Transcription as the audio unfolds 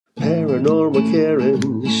Paranormal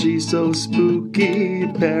Karen, she's so spooky.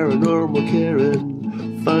 Paranormal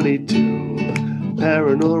Karen, funny too.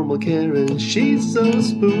 Paranormal Karen, she's so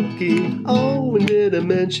spooky. Oh, and did I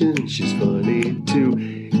mention she's funny too?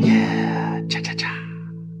 Yeah, cha-cha-cha.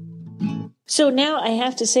 So now I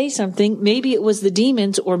have to say something. Maybe it was the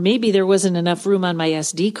demons, or maybe there wasn't enough room on my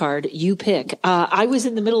SD card. You pick. I was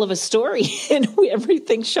in the middle of a story and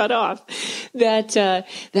everything shut off. That's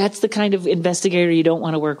the kind of investigator you don't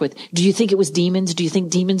want to work with. Do you think it was demons? Do you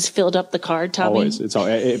think demons filled up the card, Tommy? Always.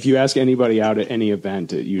 If you ask anybody out at any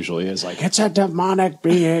event, it usually is like, it's a demonic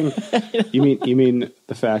being. You mean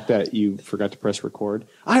the fact that you forgot to press record?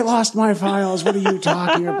 I lost my files. What are you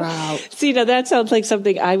talking about? See, now that sounds like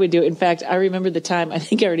something I would do. In fact, I remember the time,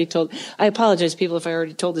 I apologize, people, if I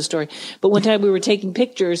already told the story, but one time we were taking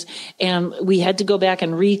pictures and we had to go back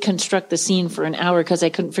and reconstruct the scene for an hour because I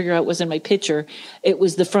couldn't figure out what was in my picture. It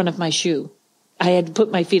was the front of my shoe. I had to put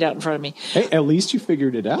my feet out in front of me. Hey, at least you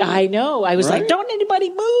figured it out. I know. I was like, don't anybody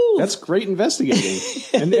move. That's great investigating.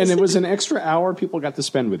 and it was an extra hour people got to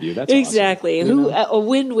spend with you. That's exactly. Awesome. A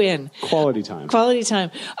win-win. Quality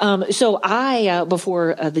time. So I,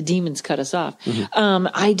 before the demons cut us off,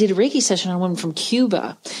 I did a Reiki session on one from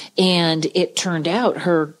Cuba, and it turned out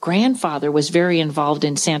her grandfather was very involved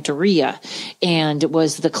in Santeria and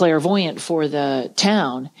was the clairvoyant for the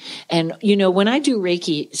town. And, when I do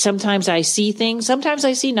Reiki, sometimes I see things. Sometimes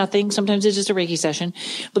I see nothing. Sometimes it's just a Reiki session.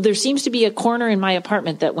 But there seems to be a corner in my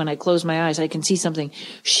apartment that when I close my eyes, I can see something.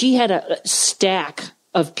 She had a stack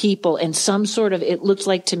of people and some sort of, it looked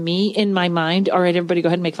like to me in my mind, all right, everybody go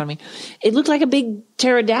ahead and make fun of me. It looked like a big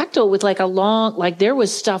pterodactyl with like a long, like there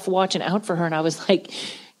was stuff watching out for her. And I was like,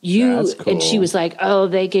 That's cool. And she was like, oh,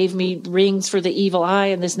 they gave me rings for the evil eye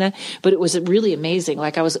and this and that. But it was really amazing.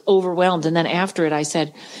 Like I was overwhelmed. And then after it, I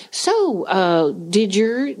said, so, did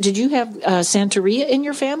you have, Santeria in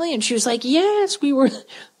your family? And she was like, yes,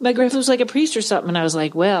 my grandfather was like a priest or something. And I was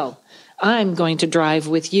like, well, I'm going to drive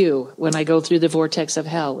with you when I go through the vortex of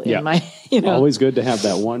hell. Always good to have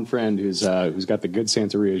that one friend who's got the good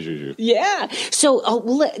Santeria juju. Yeah. So,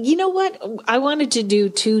 you know what? I wanted to do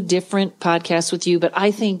 2 different podcasts with you, but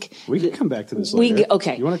I think we can come back to this later.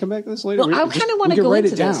 Okay. You want to come back to this later? Well, I kind of want to go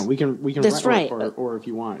into this. We can write it down. We can. That's right. Or if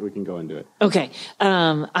you want, we can go into it. Okay.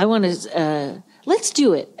 I want to. Let's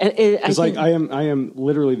do it. Because I am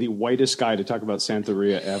literally the whitest guy to talk about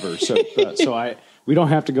Santeria ever. So we don't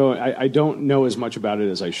have to go. I don't know as much about it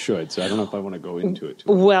as I should, so I don't know if I want to go into it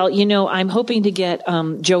too much. Well, I'm hoping to get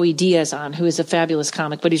Joey Diaz on, who is a fabulous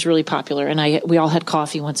comic, but he's really popular. And we all had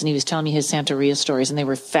coffee once, and he was telling me his Santeria stories, and they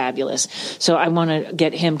were fabulous. So I want to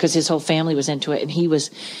get him because his whole family was into it, and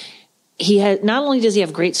not only does he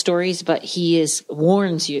have great stories, but he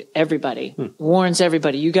warns everybody.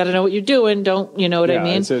 You got to know what you're doing. Don't, you know what I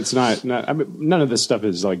mean? It's not, I mean, none of this stuff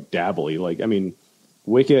is like dabbly. Like, I mean,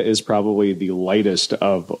 Wicca is probably the lightest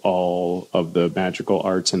of all of the magical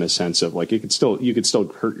arts in a sense of like you could still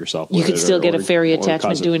hurt yourself. You could still get a fairy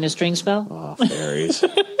attachment doing a string spell. Oh, fairies!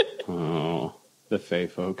 Oh, the fae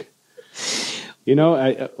folk.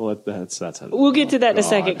 That's we'll get to that in a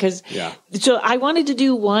second because So I wanted to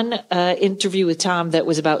do one interview with Tom that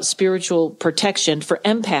was about spiritual protection for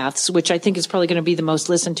empaths, which I think is probably going to be the most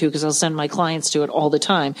listened to because I'll send my clients to it all the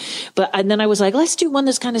time. And then I was like, let's do one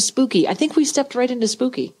that's kind of spooky. I think we stepped right into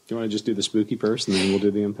spooky. Do you want to just do the spooky first, and then we'll do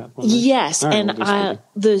the empath one? Yes, right, and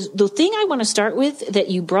the thing I want to start with that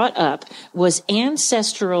you brought up was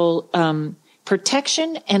ancestral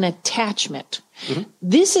protection and attachment. Mm-hmm.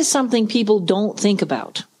 This is something people don't think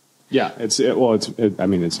about. Yeah, it's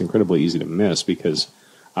incredibly easy to miss because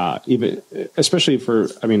especially for,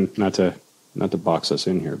 not to box us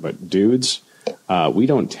in here, but dudes, we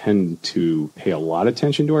don't tend to pay a lot of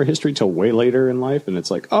attention to our history till way later in life. And it's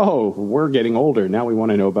like, oh, we're getting older. Now we want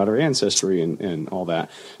to know about our ancestry and all that.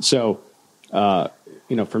 So,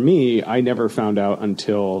 for me, I never found out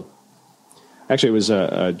until, actually it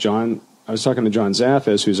was John. I was talking to John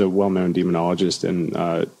Zaffis, who's a well-known demonologist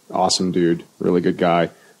and awesome dude, really good guy.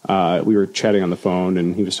 We were chatting on the phone,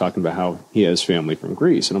 and he was talking about how he has family from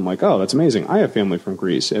Greece. And I'm like, oh, that's amazing. I have family from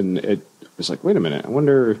Greece. And it was like, wait a minute. I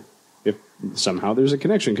wonder if somehow there's a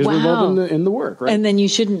connection because we're both in the work, right? And then you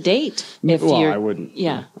shouldn't date. I wouldn't.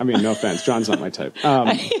 Yeah. No offense. John's not my type.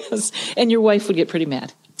 Yes. And your wife would get pretty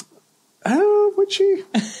mad. Would she?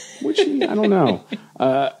 I don't know.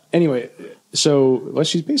 Anyway, so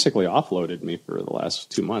she's basically offloaded me for the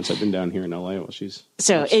last 2 months. I've been down here in LA while she's...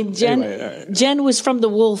 Jen was from the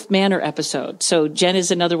Wolf Manor episode. So Jen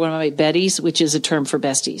is another one of my Betties, which is a term for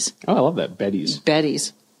besties. Oh, I love that.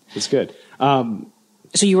 Betties. That's good.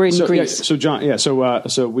 So you were in Greece. So John,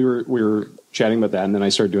 so we were chatting about that, and then I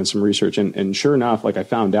started doing some research, and sure enough, like I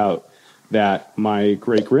found out that my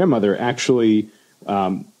great grandmother actually,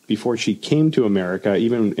 before she came to America,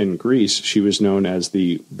 even in Greece, she was known as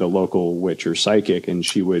the local witch or psychic, and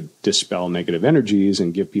she would dispel negative energies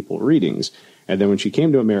and give people readings. And then when she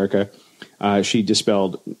came to America, she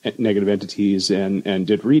dispelled negative entities and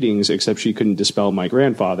did readings, except she couldn't dispel my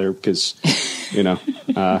grandfather because,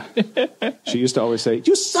 she used to always say,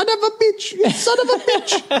 "You son of a bitch! You son of a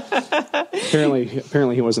bitch!"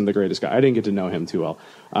 Apparently he wasn't the greatest guy. I didn't get to know him too well.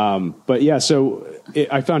 But yeah, so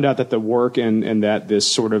I found out that the work and that this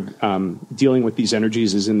sort of dealing with these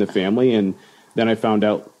energies is in the family. And then I found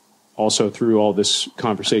out also through all this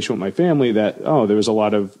conversation with my family that, there was a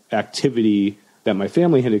lot of activity that my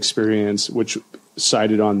family had experienced, which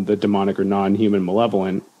sided on the demonic or non-human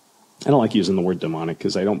malevolent. I don't like using the word demonic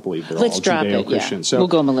because I don't believe they're all Judeo-Christian. Yeah. So we'll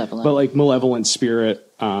go malevolent. But like malevolent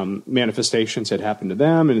spirit manifestations had happened to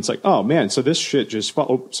them. And it's like, oh, man, so this shit just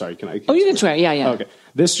sorry, can I? Oh, you can swear. Yeah. Okay.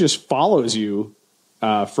 This just follows you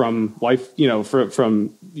from life,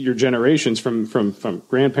 from your generations, from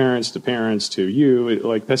grandparents to parents to you.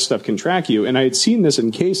 Like that stuff can track you. And I had seen this in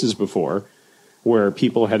cases before where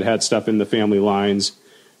people had stuff in the family lines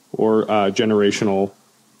or generational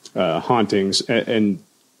hauntings, and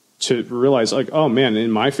to realize like, oh man,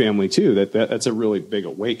 in my family too, that's a really big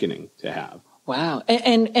awakening to have. Wow.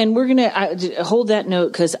 And we're going to hold that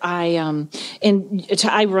note because I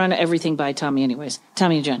run everything by Tommy anyways,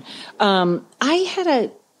 Tommy and Jen. I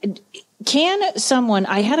had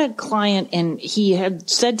a client and he had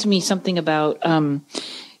said to me something about,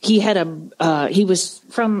 he was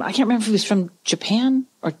from, I can't remember if he was from Japan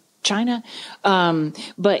or China.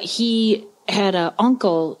 But he had an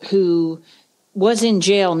uncle who was in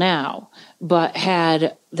jail now, but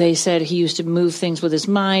they said he used to move things with his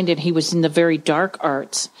mind and he was in the very dark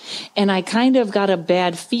arts. And I kind of got a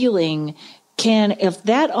bad feeling. If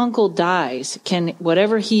that uncle dies, can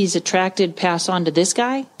whatever he's attracted pass on to this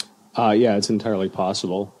guy? Yeah, it's entirely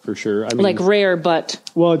possible for sure. I mean, like rare, but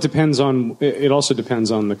well, it also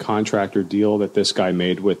depends on the contractor deal that this guy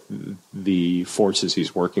made with the forces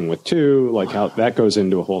he's working with too. Like how that goes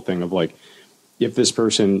into a whole thing of like, if this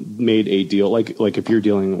person made a deal, like if you're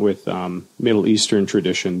dealing with Middle Eastern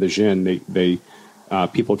tradition, the jinn, they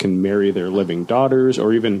people can marry their living daughters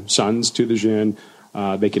or even sons to the jinn.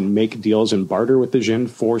 They can make deals and barter with the jinn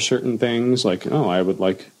for certain things. Like, I would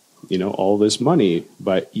like, all this money,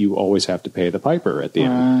 but you always have to pay the piper at the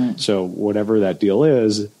end. So whatever that deal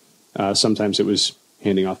is, sometimes it was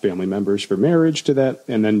handing off family members for marriage to that,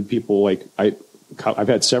 and then people like I've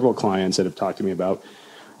had several clients that have talked to me about.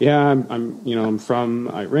 Yeah, I'm from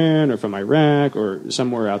Iran or from Iraq or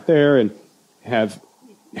somewhere out there and have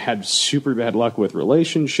had super bad luck with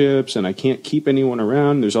relationships and I can't keep anyone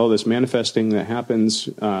around. There's all this manifesting that happens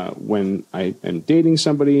when I am dating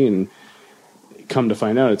somebody, and come to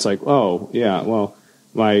find out it's like, oh, yeah, well,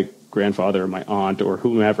 my grandfather or my aunt or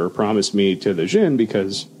whomever promised me to the jinn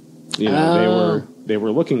because, they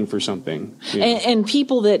were looking for something. And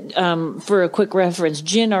people that, for a quick reference,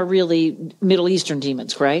 jinn are really Middle Eastern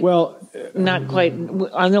demons, right? Well, not quite.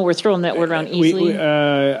 I know we're throwing that word around easily.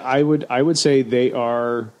 I would say they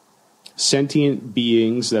are sentient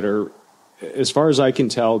beings that are, as far as I can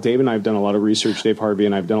tell, Dave and I have done a lot of research, Dave Harvey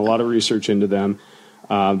and I have done a lot of research into them.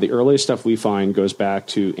 The earliest stuff we find goes back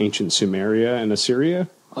to ancient Sumeria and Assyria.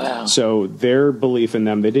 Wow. So their belief in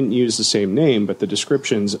them, they didn't use the same name, but the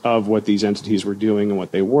descriptions of what these entities were doing and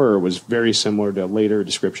what they were was very similar to later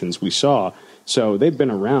descriptions we saw. So they've been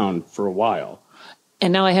around for a while.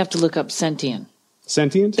 And now I have to look up sentient.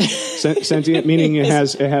 Sentient? Sentient, meaning it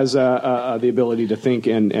has the ability to think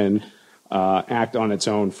and act on its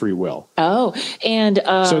own free will. Oh, and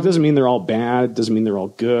so it doesn't mean they're all bad. Doesn't mean they're all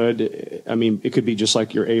good. I mean, it could be just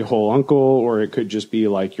like your a-hole uncle, or it could just be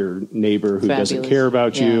like your neighbor who doesn't care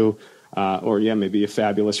about you, or maybe a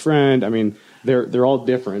fabulous friend. I mean, they're all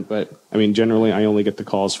different, but I mean, generally, I only get the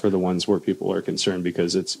calls for the ones where people are concerned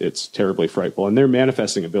because it's terribly frightful, and their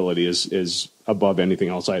manifesting ability is above anything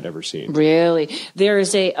else I'd ever seen. Really, there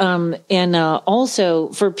is a and also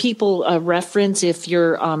for people reference, if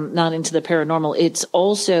you're not into the paranormal, it's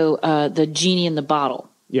also the genie in the bottle.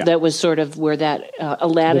 Yeah, that was sort of where that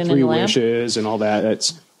Aladdin the three and the lamp. wishes and all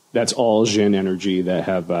that. That's all jinn energy that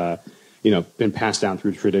have. Been passed down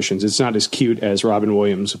through traditions. It's not as cute as Robin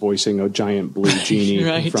Williams voicing a giant blue genie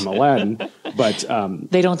right. from Aladdin, but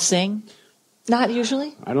they don't sing. Not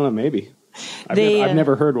usually. I don't know. Maybe I've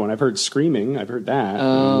never heard one. I've heard screaming. I've heard that.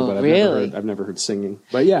 Oh, but really? I've never heard singing.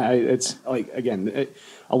 But yeah, it's like again,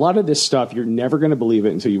 a lot of this stuff, you're never going to believe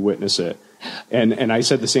it until you witness it. And I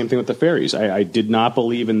said the same thing with the fairies. I did not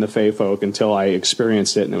believe in the fae folk until I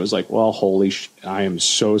experienced it, and it was like, well, I am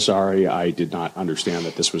so sorry. I did not understand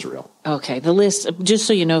that this was real. Okay, the list, just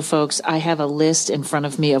so you know, folks, I have a list in front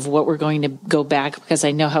of me of what we're going to go back because I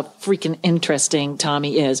know how freaking interesting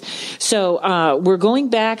Tommy is. So we're going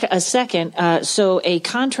back a second. So a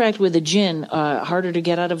contract with a djinn, harder to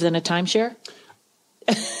get out of than a timeshare?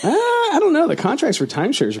 I don't know. The contracts for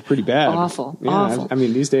timeshares are pretty bad. Awful. Yeah, Awful. I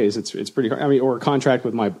mean, these days it's pretty hard. I mean, or a contract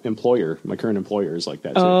with my employer, my current employer is like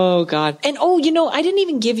that too. Oh, God. And I didn't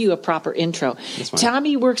even give you a proper intro.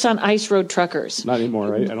 Tommy works on Ice Road Truckers. Not anymore,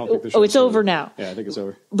 right? I don't think the show's it's over now. Yeah, I think it's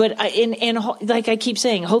over. But like I keep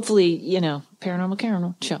saying, hopefully, Paranormal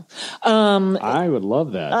Karen show. I would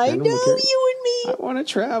love that. I know, you and me. I want to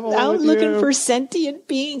travel out with looking you. for sentient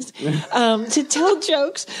beings to tell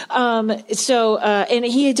jokes. And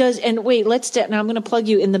he does. And wait, now I'm going to plug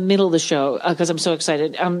you in the middle of the show because I'm so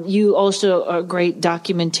excited. You also are a great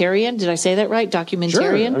documentarian. Did I say that right? Documentarian.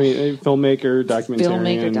 Sure. I mean, a filmmaker,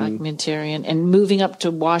 documentarian, and moving up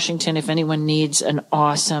to Washington. If anyone needs an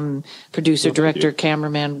awesome producer, director,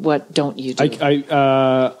 cameraman, what don't you do?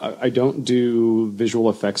 I don't do visual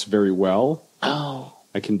effects very well. Oh,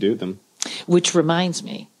 I can do them. Which reminds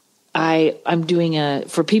me, I'm doing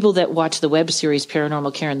for people that watch the web series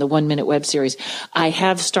Paranormal Karen, the 1-minute web series, I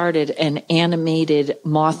have started an animated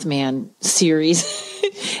Mothman series.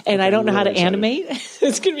 And I don't know how to animate.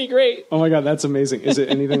 It's going to be great. Oh my God, that's amazing. Is it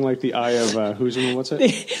anything like the Eye of, who's in what's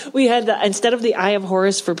it? We had instead of the Eye of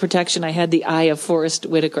Horus for protection, I had the Eye of Forrest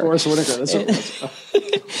Whitaker. Forrest Whitaker, that's so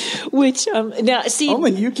Which, now, see.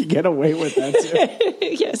 Only you could get away with that too.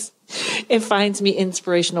 Yes. It finds me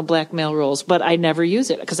inspirational blackmail roles, but I never use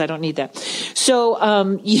it because I don't need that. So,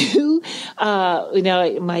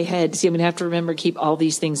 my head, see, I'm going to have to remember to keep all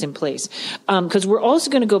these things in place. Because we're also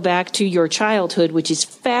going to go back to your childhood, which is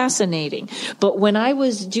fascinating. But when I'm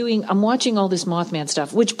watching all this Mothman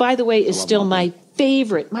stuff, which by the way is still my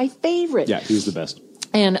favorite. Yeah, he's the best.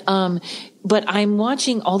 And, but I'm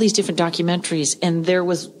watching all these different documentaries, and there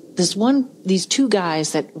was these two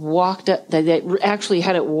guys that walked up, that actually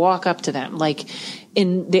had it walk up to them. Like,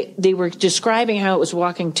 they were describing how it was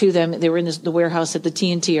walking to them. They were in the warehouse at the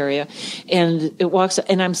TNT area, and it walks,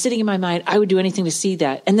 and I'm sitting in my mind, I would do anything to see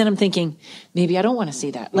that. And then I'm thinking, maybe I don't want to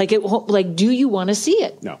see that. Like, do you want to see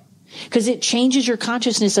it? No. Because it changes your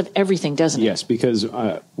consciousness of everything, doesn't it? Yes, because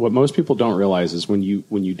what most people don't realize is when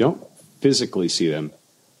you don't physically see them,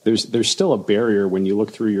 there's still a barrier when you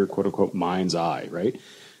look through your quote unquote mind's eye, right?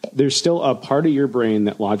 There's still a part of your brain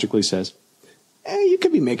that logically says, you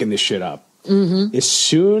could be making this shit up. Mm-hmm. As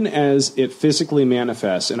soon as it physically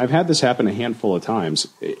manifests, and I've had this happen a handful of times,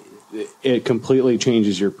 it completely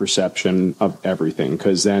changes your perception of everything,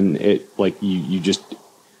 because then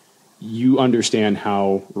you understand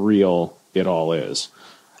how real it all is.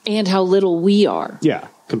 And how little we are. Yeah,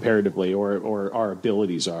 comparatively, or our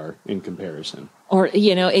abilities are in comparison. Or,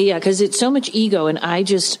 because it's so much ego, and I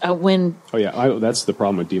just, when... Oh, yeah, that's the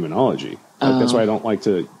problem with demonology. That's why I don't like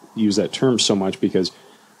to use that term so much, because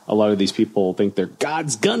a lot of these people think they're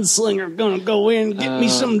God's gunslinger, going to go in, get me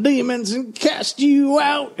some demons, and cast you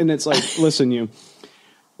out. And it's like, listen, you,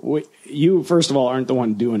 first of all, aren't the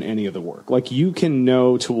one doing any of the work. Like, you can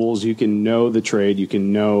know tools, you can know the trade, you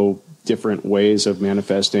can know different ways of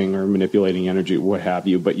manifesting or manipulating energy, what have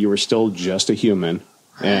you, but you are still just a human,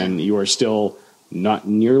 and you are still not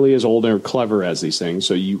nearly as old or clever as these things.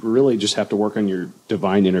 So you really just have to work on your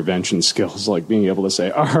divine intervention skills, like being able to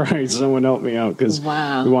say, all right, someone help me out, because we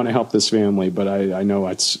want to help this family, but I know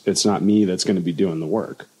it's not me that's going to be doing the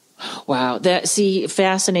work. Wow.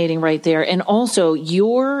 Fascinating right there. And also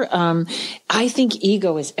I think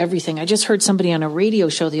ego is everything. I just heard somebody on a radio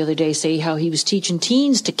show the other day say how he was teaching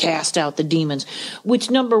teens to cast out the demons,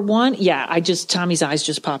 which number one, Tommy's eyes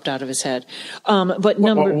just popped out of his head. But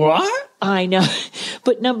what? I know.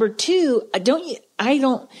 But number two, I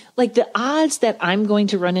don't like the odds that I'm going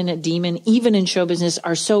to run in a demon, even in show business,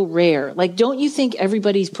 are so rare. Like, don't you think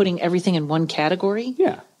everybody's putting everything in one category?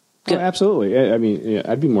 Yeah. Oh, absolutely. I mean,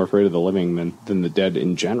 I'd be more afraid of the living than the dead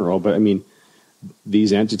in general. But I mean,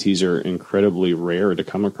 these entities are incredibly rare to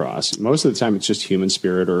come across. Most of the time, it's just human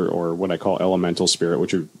spirit or what I call elemental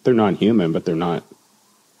spirit, they're non-human, but they're not,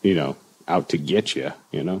 out to get you.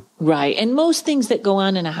 Right. And most things that go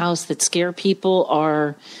on in a house that scare people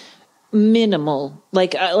are minimal.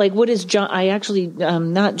 Like what is John? I actually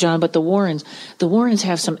not John, but the Warrens. The Warrens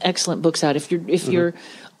have some excellent books out. If you're,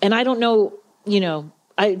 and I don't know,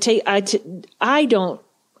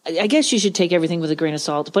 I guess you should take everything with a grain of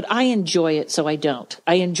salt, but I enjoy it, so I don't.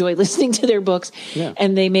 I enjoy listening to their books,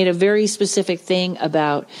 and they made a very specific thing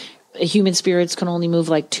about human spirits can only move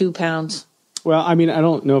like 2 pounds. Well, I mean, I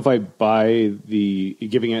don't know if I buy the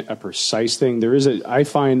giving it a precise thing. I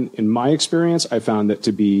find, in my experience, I found that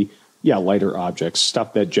to be, lighter objects,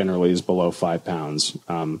 stuff that generally is below 5 pounds.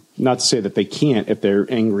 Not to say that they can't if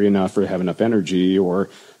they're angry enough or have enough energy, or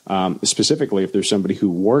specifically if there's somebody who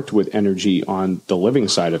worked with energy on the living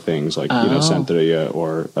side of things, like, Santeria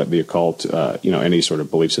or the occult, any sort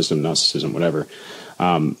of belief system, Gnosticism, whatever.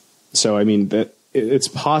 So, I mean, that it's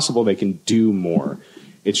possible they can do more.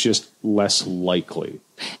 It's just less likely.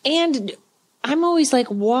 And I'm always like,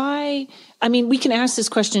 why? I mean, we can ask this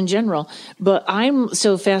question in general, but I'm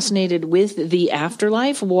so fascinated with the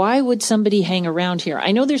afterlife. Why would somebody hang around here?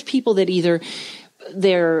 I know there's people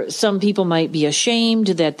that some people might be ashamed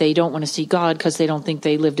that they don't want to see God because they don't think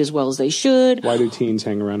they lived as well as they should. Why do teens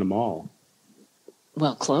hang around a mall?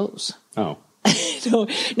 Well, clothes. Oh.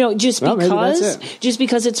 No, just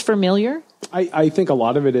because it's familiar. I think a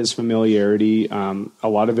lot of it is familiarity. A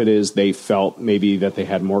lot of it is they felt maybe that they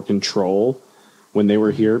had more control when they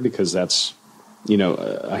were here, because that's,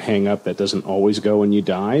 a hang up that doesn't always go when you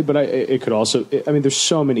die. But it could also, there's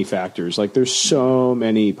so many factors. Like, there's so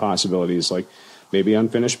many possibilities, like maybe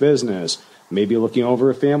unfinished business, maybe looking over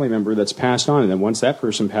a family member that's passed on. And then once that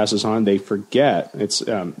person passes on, they forget. it's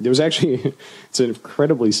an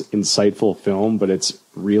incredibly insightful film, but it's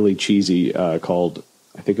really cheesy, called,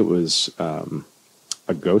 I think it was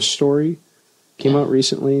A Ghost Story, came out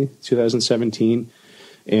recently, 2017.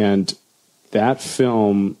 And that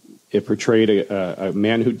film, it portrayed a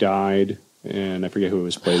man who died, and I forget who it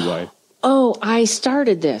was played by. Oh, I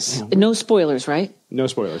started this. No spoilers, right? No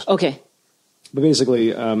spoilers. Okay. But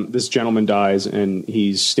basically, this gentleman dies, and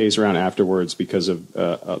he stays around afterwards because of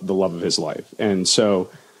the love of his life. And so,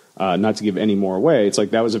 not to give any more away, it's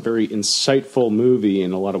like that was a very insightful movie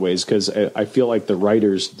in a lot of ways, because I feel like the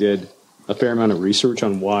writers did a fair amount of research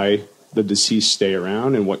on why the deceased stay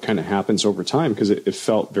around and what kind of happens over time, because it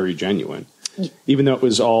felt very genuine, even though it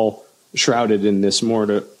was all shrouded in this more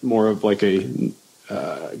of like a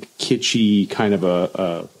kitschy kind of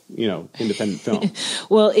a independent film.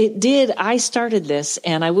 Well, it did. I started this,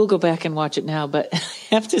 and I will go back and watch it now, but I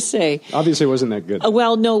have to say, obviously it wasn't that good.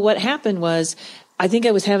 Well, no, what happened was, I think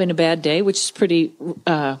I was having a bad day, which is pretty,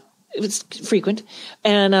 it was frequent.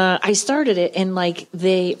 And, I started it, and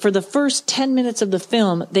for the first 10 minutes of the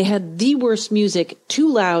film, they had the worst music,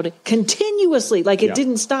 too loud, continuously. It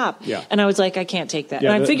didn't stop. Yeah. And I was like, I can't take that.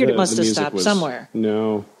 And I figured it must have stopped somewhere.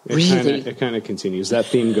 No, it kind of continues. That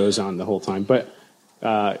theme goes on the whole time. But,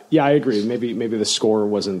 I agree. Maybe the score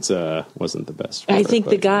wasn't the best. I think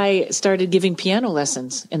the guy started giving piano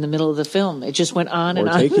lessons in the middle of the film. It just went on and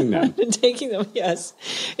on. Taking them. Taking them, yes.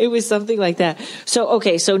 It was something like that. So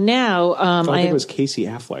now I think it was Casey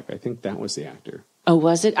Affleck. I think that was the actor. Oh,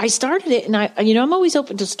 was it? I started it, and I'm always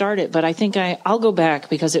open to start it, but I think I'll go back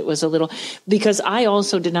because it was because I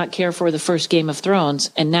also did not care for the first Game of Thrones,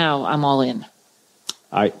 and now I'm all in.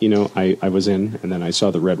 I was in, and then I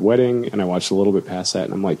saw the Red Wedding, and I watched a little bit past that,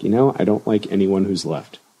 and I'm like, I don't like anyone who's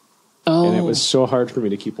left. Oh. And it was so hard for me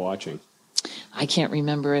to keep watching. I can't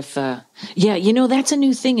remember if, that's a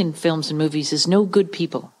new thing in films and movies, is no good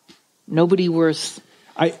people. Nobody worth.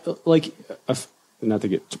 Not to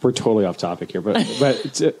get, we're totally off topic here, but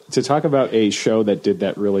to talk about a show that did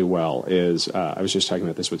that really well is, I was just talking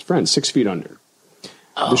about this with friends, 6 Feet Under.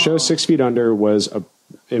 Oh. The show 6 Feet Under was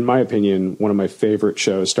in my opinion, one of my favorite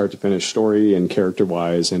shows, start to finish, story and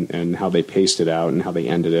character-wise, and how they paced it out and how they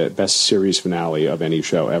ended it. Best series finale of any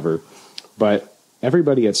show ever. But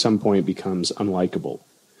everybody at some point becomes unlikable.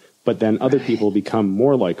 But then other people become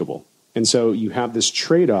more likable. And so you have this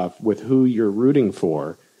trade-off with who you're rooting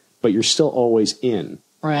for, but you're still always in.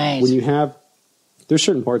 Right. When you have... There's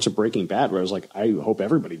certain parts of Breaking Bad where I was like, I hope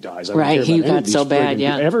everybody dies. I right, he got so bad,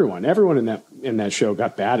 yeah. Everyone in that show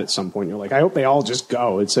got bad at some point. You're like, I hope they all just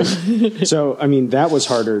go. It's like, so, that was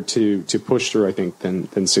harder to push through, I think,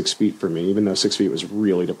 than 6 Feet for me, even though 6 Feet was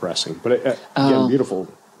really depressing. But again, beautiful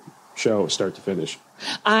show, start to finish.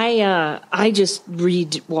 I just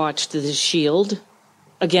watched The Shield.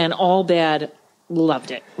 Again, all bad.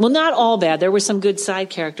 Loved it. Well, not all bad. There were some good side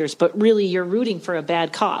characters, but really you're rooting for a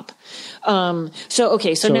bad cop. So now...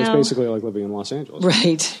 it's basically like living in Los Angeles.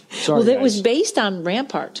 Right. Sorry, well, it was based on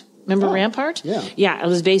Rampart. Remember Rampart? Yeah. Yeah, it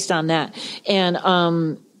was based on that. And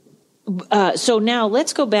so now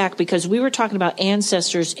let's go back, because we were talking about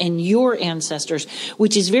ancestors and your ancestors,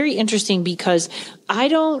 which is very interesting because I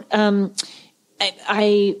don't...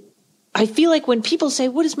 I feel like when people say,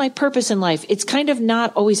 what is my purpose in life? It's kind of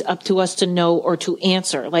not always up to us to know or to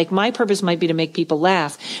answer. Like my purpose might be to make people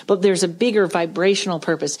laugh, but there's a bigger vibrational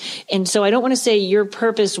purpose. And so I don't want to say your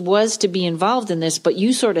purpose was to be involved in this, but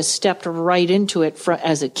you sort of stepped right into it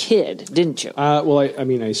as a kid, didn't you? Well,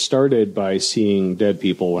 I started by seeing dead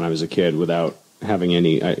people when I was a kid without having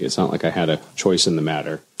it's not like I had a choice in the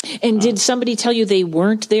matter. And did somebody tell you they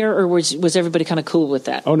weren't there, or was everybody kind of cool with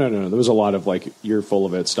that? Oh, no. There was a lot of like, you're full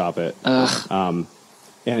of it, stop it.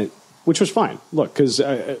 Which was fine. Look, because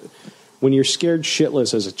when you're scared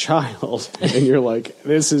shitless as a child and you're like,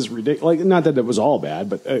 this is ridiculous. Like, not that it was all bad,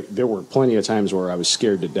 but there were plenty of times where I was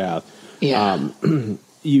scared to death. Yeah.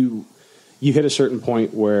 You hit a certain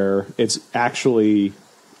point where it's actually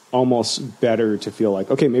almost better to feel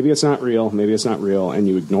like, okay, maybe it's not real, and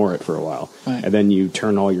you ignore it for a while. Right. And then you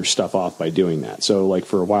turn all your stuff off by doing that. So like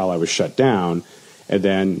for a while I was shut down, and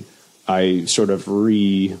then I sort of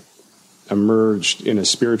re-emerged in a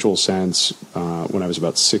spiritual sense when I was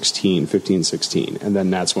about 15, 16. And then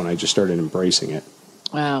that's when I just started embracing it.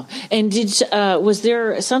 Wow. And was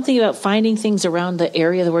there something about finding things around the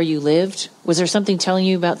area where you lived? Was there something telling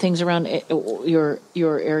you about things around your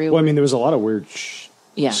area? Well, there was a lot of weird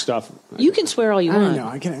stuff. You can swear all you want.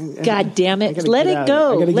 I know. God damn it. Let it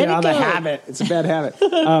go. I got to get out of of the habit. It's a bad habit.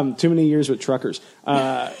 Too many years with truckers.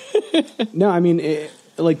 There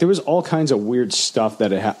was all kinds of weird stuff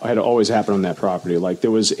that had always happened on that property. Like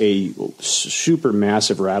there was a super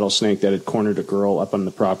massive rattlesnake that had cornered a girl up on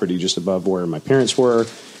the property just above where my parents were.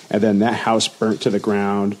 And then that house burnt to the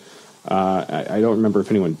ground. I don't remember if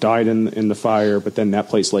anyone died in the fire, but then that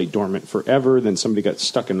place lay dormant forever. Then somebody got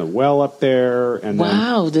stuck in the well up there. And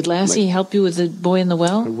wow. Did Lassie help you with the boy in the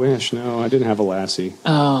well? I wish. No, I didn't have a Lassie.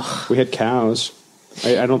 Oh. We had cows.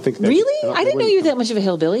 I don't think. Really? I didn't know you were that much of a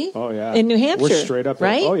hillbilly. Oh, yeah. In New Hampshire. We're straight up.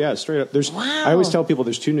 Right? Oh, yeah, straight up. Wow. I always tell people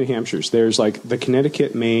there's two New Hampshires. There's like the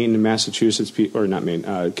Connecticut, Maine, Massachusetts people, or not Maine,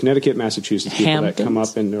 Connecticut, Massachusetts people Hamptons. that come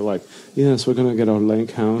up and they're like, yes, we're going to get our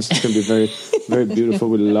lake house. It's going to be very, very beautiful.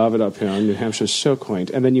 We love it up here. New Hampshire's so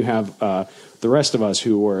quaint. And then you have the rest of us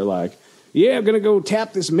who were like, yeah, I'm going to go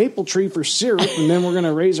tap this maple tree for syrup, and then we're going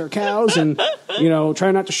to raise our cows and,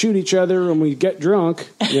 try not to shoot each other when we get drunk.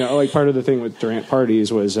 Like part of the thing with Durant parties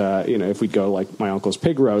was, if we'd go like my uncle's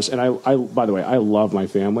pig roast. And I, by the way, I love my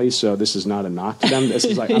family, so this is not a knock to them. This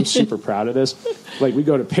is like, I'm super proud of this. Like we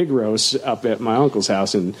go to pig roasts up at my uncle's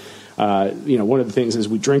house, and one of the things is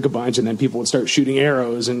we drink a bunch and then people would start shooting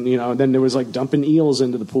arrows and, then there was like dumping eels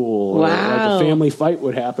into the pool. Wow. Or, like a family fight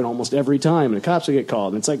would happen almost every time and the cops would get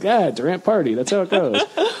called. And it's like, Durant party. That's how it goes.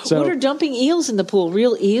 So, what are dumping eels in the pool?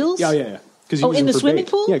 Real eels? Yeah. In the swimming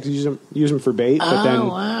pool? Yeah, because you use them for bait. But then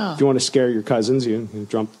wow. if you want to scare your cousins, you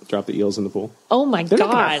drop the eels in the pool. Oh, my They're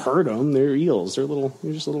God. not going to hurt them. They're eels. They're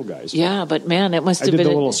just little guys. Yeah, but man, it must have been. I been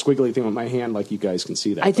did the little squiggly thing with my hand like you guys can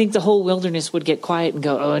see that. I think the whole wilderness would get quiet and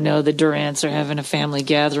go, oh, no, the Durants are having a family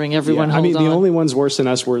gathering. Everyone hold on. The only ones worse than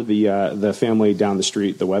us were the family down the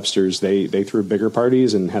street, the Websters. They threw bigger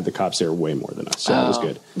parties and had the cops there way more than us. So that was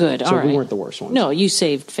good. Good, so all right. we weren't the worst ones. No, you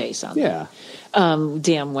saved face on that. Yeah.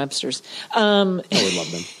 Damn Websters. I would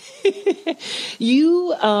love them.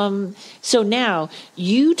 So now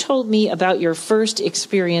you told me about your first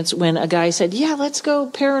experience when a guy said, yeah, let's go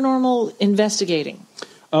paranormal investigating.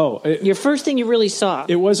 Oh, your first thing you really saw.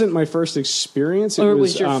 It wasn't my first experience. It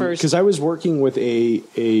was your first. Because I was working with a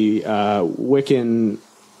Wiccan,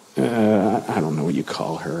 I don't know what you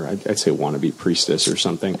call her. I'd say wannabe priestess or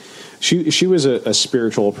something. She was a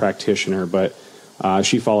spiritual practitioner, but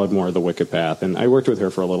she followed more of the Wicca path. And I worked with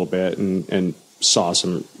her for a little bit and saw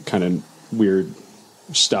some kind of weird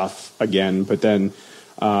stuff again. But then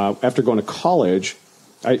after going to college,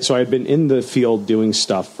 I had been in the field doing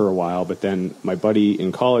stuff for a while. But then my buddy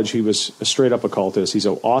in college, he was a straight up occultist. He's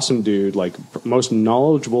an awesome dude, like most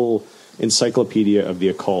knowledgeable encyclopedia of the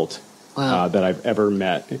occult that I've ever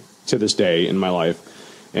met to this day in my life.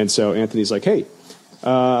 And so Anthony's like, hey,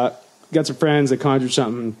 got some friends that conjured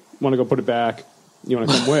something, want to go put it back. You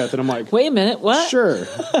want to come with? And I'm like, wait a minute, what? Sure.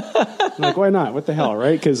 I'm like, why not? What the hell,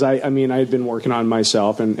 right? Because I had been working on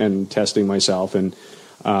myself and testing myself and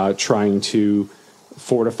trying to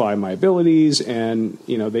fortify my abilities. And,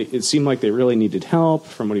 it seemed like they really needed help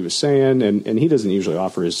from what he was saying. And he doesn't usually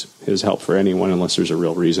offer his help for anyone unless there's a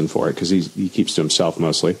real reason for it, because he keeps to himself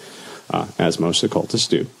mostly, as most occultists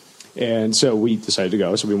do. And so we decided to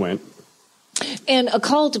go. So we went. And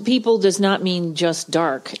occult people does not mean just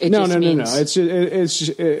dark. No. It's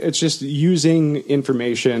just using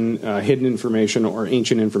information, hidden information or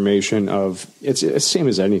ancient information it's the same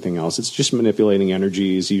as anything else. It's just manipulating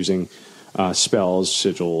energies, using spells,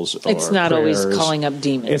 sigils, or it's not always prayers. calling up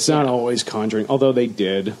demons. It's not always conjuring, although they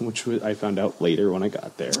did, which I found out later when I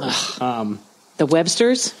got there. The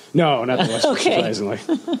Websters? No, not the Websters, Okay. surprisingly.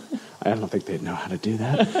 I don't think they'd know how to do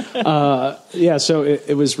that. So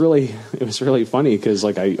it was really funny because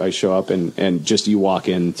like I show up and just you walk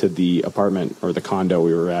into the apartment or the condo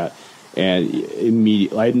we were at, and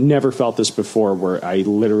immediately I had never felt this before, where I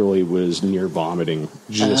literally was near vomiting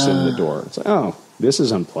just in the door. It's like, oh, this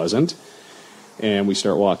is unpleasant. And we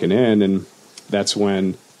start walking in, and that's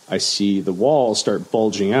when I see the walls start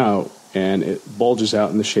bulging out, and it bulges out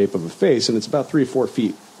in the shape of a face, and it's about 3 or 4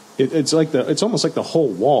 feet. It's almost like the whole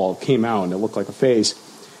wall came out, and it looked like a face.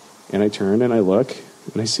 And I turn and I look,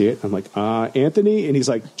 and I see it. I'm like, Anthony, and he's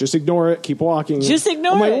like, just ignore it, keep walking. Just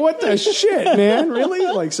ignore I'm it. like, what the shit, man?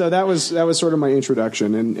 Really? Like, so that was sort of my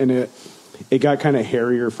introduction, and it got kind of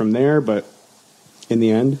hairier from there, but in the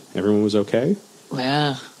end, everyone was okay.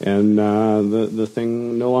 Yeah. And the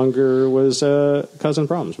thing no longer was causing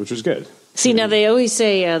problems, which was good. See, now they always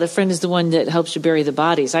say the friend is the one that helps you bury the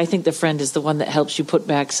bodies. I think the friend is the one that helps you put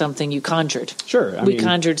back something you conjured. Sure. We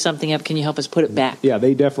conjured something up. Can you help us put it back? Yeah,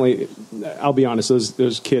 they definitely, I'll be honest,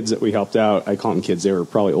 those kids that we helped out, I call them kids, they were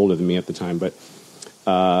probably older than me at the time, but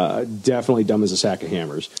definitely dumb as a sack of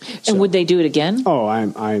hammers. And would they do it again? Oh,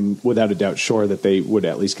 I'm without a doubt sure that they would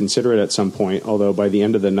at least consider it at some point, although by the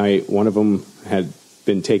end of the night, one of them had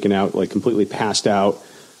been taken out, like completely passed out,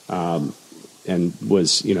 and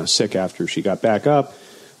was, sick after she got back up.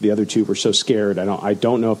 The other two were so scared. I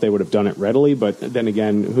don't know if they would have done it readily, but then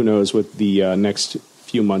again, who knows what the next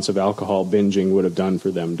few months of alcohol binging would have done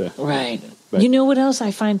for them to. Right. But, you know what else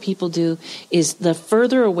I find people do is the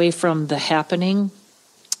further away from the happening,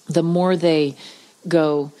 the more they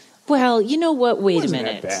go, well, you know what? Wait a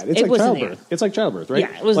minute. That bad. It's like childbirth. It's like childbirth, right?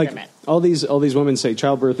 Yeah, it wasn't that bad. All these women say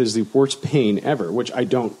childbirth is the worst pain ever, which I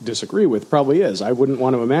don't disagree with. Probably is. I wouldn't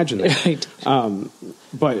want to imagine that. Right.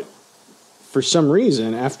 But for some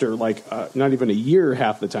reason, after not even a year,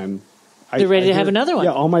 half the time, they're ready to have another one.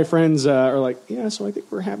 Yeah, all my friends are like, yeah, so I think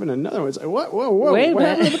we're having another one. It's like, what? Whoa. Wait a what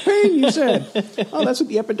happened minute. to the pain you said? Oh, that's what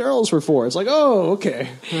the epidurals were for. It's like, oh, okay.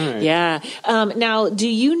 All right. Yeah. Now, do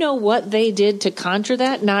you know what they did to conjure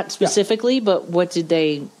that? Not specifically, but what did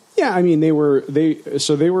they... Yeah, I mean, they were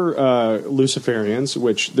Luciferians,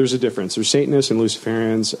 which there's a difference. There's Satanists and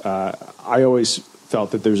Luciferians. I always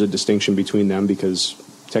felt that there's a distinction between them because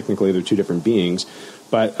technically they're two different beings.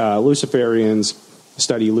 But Luciferians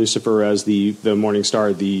study Lucifer as the morning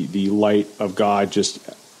star, the light of God, just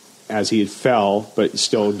as he fell, but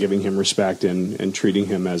still giving him respect and treating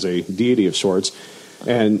him as a deity of sorts.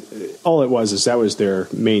 And all it was is that was their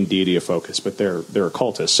main deity of focus, but they're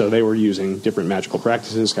occultists. So they were using different magical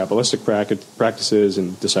practices, Kabbalistic practices,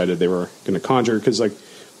 and decided they were going to conjure. Because like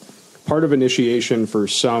part of initiation for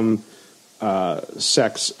some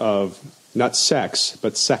sects of, not sex,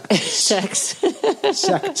 but sects. Sex.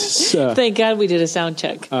 Sects. Thank God we did a sound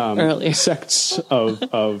check earlier. Sects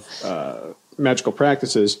of magical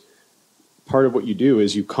practices, part of what you do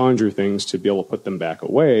is you conjure things to be able to put them back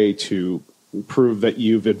away to prove that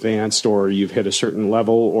you've advanced or you've hit a certain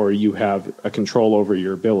level or you have a control over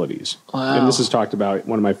your abilities. Wow. And this is talked about,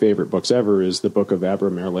 one of my favorite books ever is the book of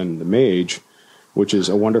Abramelin the Mage, which is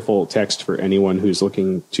a wonderful text for anyone who's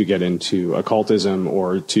looking to get into occultism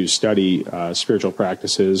or to study spiritual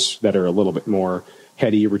practices that are a little bit more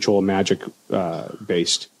heady, ritual, magic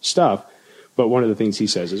based stuff. But one of the things he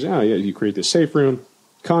says is, you create this safe room,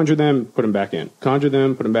 conjure them, put them back in. Conjure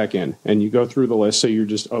them, put them back in. And you go through the list so you're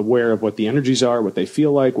just aware of what the energies are, what they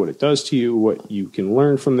feel like, what it does to you, what you can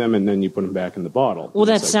learn from them, and then you put them back in the bottle. Well,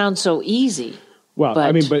 that sounds so easy. Well,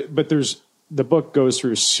 I mean, but there's... The book goes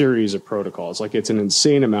through a series of protocols. Like it's an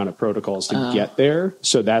insane amount of protocols to get there.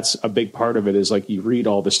 So that's a big part of it is like you read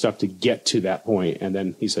all the stuff to get to that point. And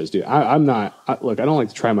then he says, dude, I don't like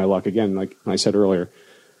to try my luck again. Like I said earlier,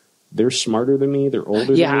 they're smarter than me. They're older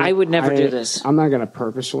than me. Yeah, I would never do this. I'm not going to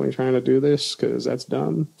purposefully try to do this because that's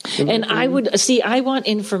dumb. And I want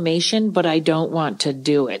information, but I don't want to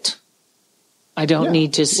do it. I don't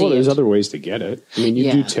need to see there's it. other ways to get it. I mean, you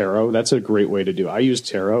do tarot. That's a great way to do it. I use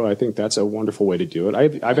tarot. I think that's a wonderful way to do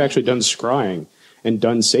it. I've actually done scrying and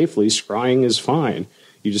done safely. Scrying is fine.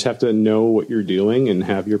 You just have to know what you're doing and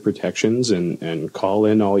have your protections and call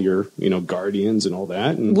in all your, guardians and all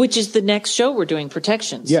that. And, which is the next show we're doing,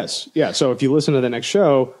 protections. Yes. Yeah. So if you listen to the next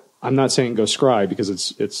show, I'm not saying go scry because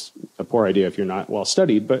it's a poor idea if you're not well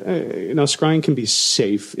studied, but scrying can be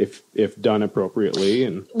safe if done appropriately.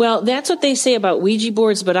 And well, that's what they say about Ouija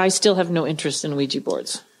boards, but I still have no interest in Ouija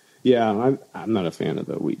boards. Yeah, I'm not a fan of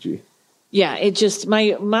the Ouija. Yeah, it just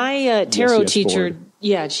my tarot teacher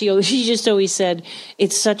Yeah, she just always said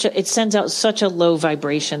it sends out such a low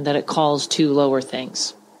vibration that it calls to lower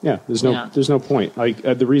things. Yeah, there's no point. Like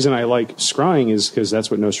the reason I like scrying is because that's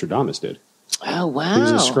what Nostradamus did. Oh wow! He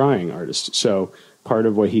was a scrying artist. So part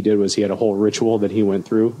of what he did was he had a whole ritual that he went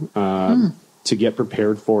through to get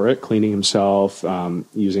prepared for it, cleaning himself,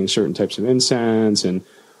 using certain types of incense, and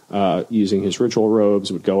using his ritual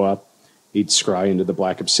robes. Would go up, he'd scry into the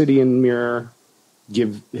black obsidian mirror,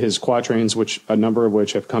 give his quatrains, which a number of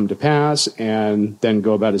which have come to pass, and then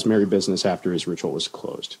go about his merry business after his ritual was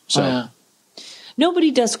closed. So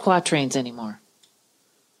nobody does quatrains anymore.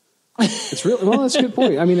 It's really that's a good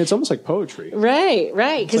point. I mean, it's almost like poetry, right?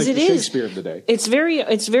 Because like it is Shakespeare of the day. It's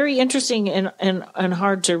very interesting and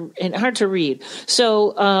hard to read.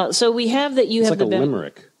 So we have that you it's have like the a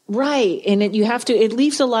limerick. Right, and it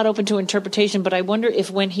leaves a lot open to interpretation, but I wonder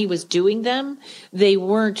if when he was doing them, they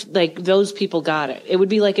weren't like those people got it. It would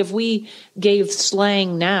be like if we gave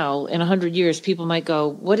slang now in 100 years, people might go,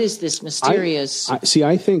 what is this mysterious?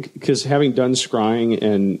 I think because having done scrying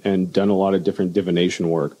and done a lot of different divination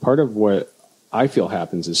work, part of what I feel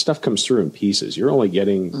happens is stuff comes through in pieces. You're only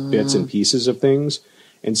getting bits and pieces of things.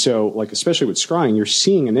 And so, like, especially with scrying, you're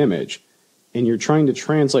seeing an image and you're trying to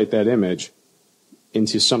translate that image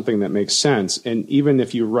into something that makes sense. And even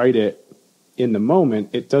if you write it in the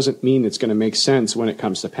moment, it doesn't mean it's going to make sense when it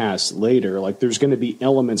comes to pass later. Like there's going to be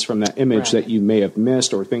elements from that image that you may have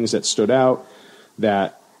missed or things that stood out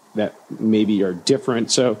that maybe are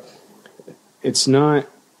different. So it's not,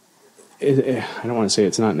 I don't want to say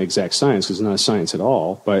it's not an exact science because it's not a science at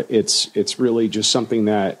all, but it's really just something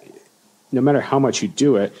that no matter how much you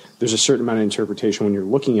do it, there's a certain amount of interpretation when you're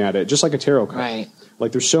looking at it, just like a tarot card. Right.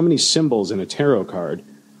 Like there's so many symbols in a tarot card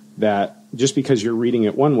that just because you're reading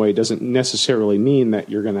it one way doesn't necessarily mean that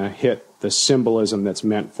you're going to hit the symbolism that's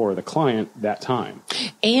meant for the client that time.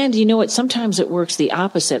 And you know what? Sometimes it works the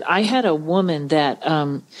opposite. I had a woman that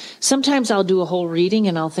sometimes I'll do a whole reading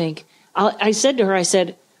and I'll think, I said to her,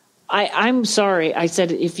 I'm sorry. I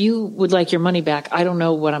said, if you would like your money back, I don't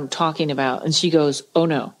know what I'm talking about. And she goes, oh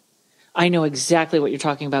no, I know exactly what you're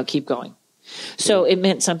talking about. Keep going. So it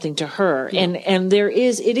meant something to her. Yeah. And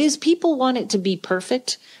it is, people want it to be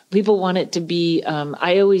perfect. People want it to be,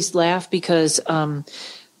 I always laugh because, Penn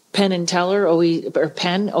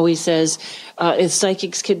always says, if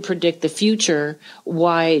psychics could predict the future,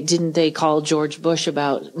 why didn't they call George Bush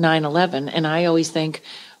about 9/11? And I always think,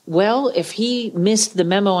 well, if he missed the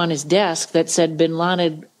memo on his desk that said Bin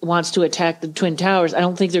Laden wants to attack the Twin Towers, I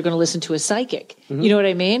don't think they're going to listen to a psychic. Mm-hmm. You know what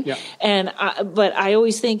I mean? Yeah. But I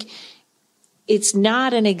always think, it's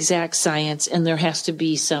not an exact science, and there has to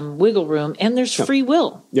be some wiggle room, and there's free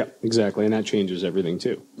will. Yeah, exactly, and that changes everything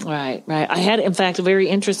too. Right. I had, in fact,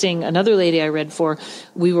 another lady I read for,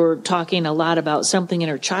 we were talking a lot about something in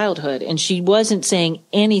her childhood, and she wasn't saying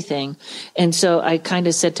anything, and so I kind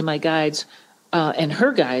of said to my guides and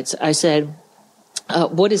her guides, I said,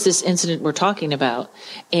 what is this incident we're talking about?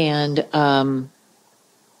 And are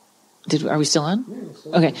we still on? Yeah,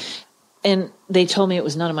 still on. Okay. And they told me it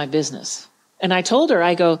was none of my business. And I told her,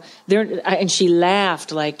 I go, and she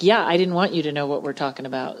laughed like, yeah, I didn't want you to know what we're talking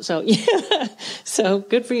about. So, yeah, so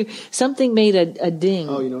good for you. Something made a ding.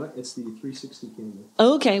 Oh, you know what? It's the 360 camera.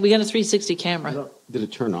 Okay, we got a 360 camera. Did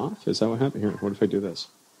it turn off? Is that what happened? Here, what if I do this?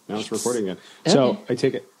 Now it's recording again. Okay. So I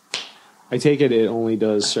take it it only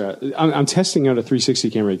does, I'm testing out a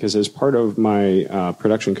 360 camera because as part of my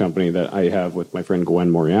production company that I have with my friend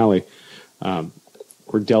Gwen Moriali,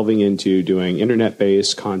 we're delving into doing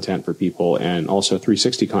internet-based content for people and also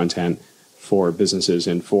 360 content for businesses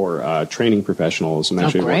and for training professionals. I'm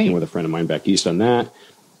actually working with a friend of mine back east on that.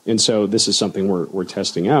 And so this is something we're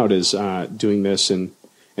testing out is doing this and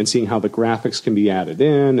seeing how the graphics can be added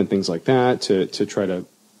in and things like that to try to,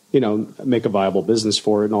 make a viable business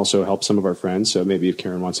for it and also help some of our friends. So maybe if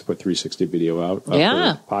Karen wants to put 360 video out for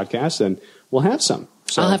a podcast, then we'll have some.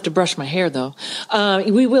 So. I'll have to brush my hair, though.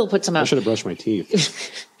 We will put some out. I should have brushed my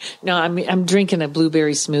teeth. No, I'm drinking a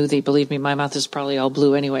blueberry smoothie. Believe me, my mouth is probably all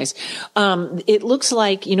blue anyways. It looks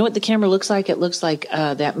like, you know what the camera looks like? It looks like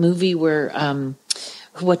that movie where,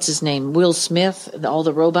 what's his name? Will Smith, all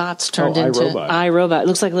the robots turned into iRobot. It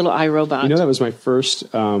looks like a little iRobot. That was my first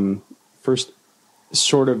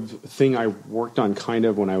sort of thing I worked on kind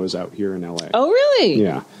of when I was out here in LA. Oh, really?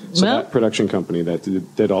 Yeah. So that production company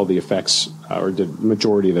that did all the effects or did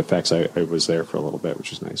majority of the effects, I was there for a little bit,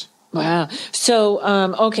 which is nice. Wow. So,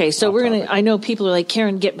 okay. So we're going to, I know people are like,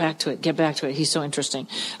 Karen, get back to it. He's so interesting.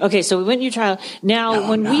 Okay. So we went to your trial. Now,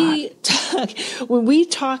 when we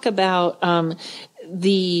talk about,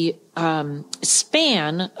 the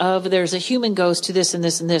span of there's a human ghost to this and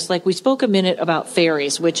this and this. Like we spoke a minute about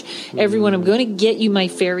fairies, which everyone, I'm going to get you my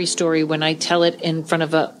fairy story when I tell it in front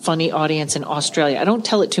of a funny audience in Australia. I don't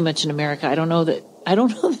tell it too much in America. I don't know that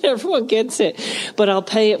everyone gets it, but I'll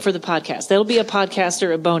pay it for the podcast. That'll be a podcast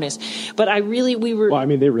or a bonus. But they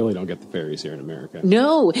really don't get the fairies here in America.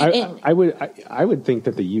 No. I would think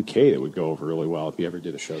that the UK, that would go over really well if you ever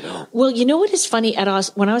did a show there. Well, you know what is funny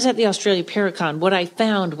when I was at the Australia Paracon, what I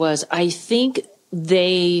found was I think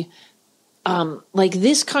they, like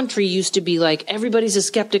this country used to be like, everybody's a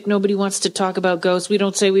skeptic. Nobody wants to talk about ghosts. We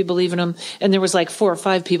don't say we believe in them. And there was like 4 or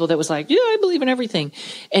 5 people that was like, yeah, I believe in everything.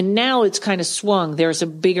 And now it's kind of swung. There's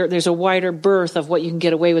a wider berth of what you can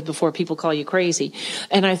get away with before people call you crazy.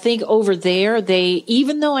 And I think over there,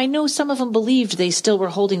 even though I know some of them believed, they still were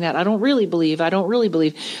holding that. I don't really believe.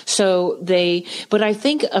 So but I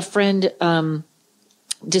think a friend,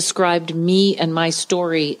 described me and my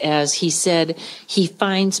story as he said he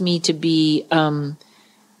finds me to be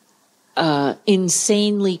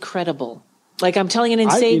insanely credible. Like I'm telling an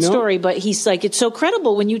insane story, but he's like, it's so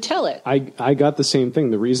credible when you tell it. I got the same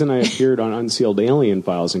thing. The reason I appeared on Unsealed Alien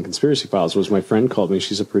Files and Conspiracy Files was my friend called me.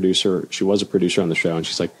 She's a producer. She was a producer on the show. And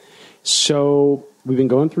she's like, so we've been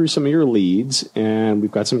going through some of your leads and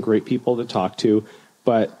we've got some great people to talk to,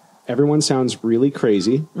 but everyone sounds really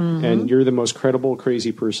crazy, and you're the most credible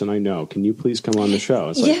crazy person I know. Can you please come on the show?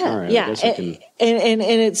 It's like, all right, I guess I can. And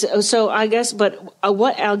it's so I guess, but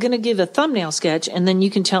what I'm going to give a thumbnail sketch, and then you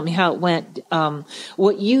can tell me how it went.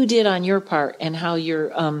 What you did on your part, and how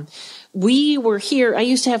you're. We were here. I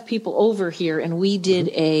used to have people over here, and we did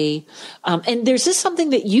and there's just something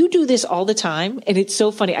that you do this all the time, and it's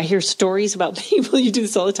so funny. I hear stories about people. You do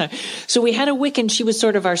this all the time. So we had a Wiccan. She was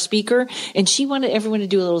sort of our speaker, and she wanted everyone to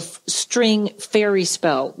do a little string fairy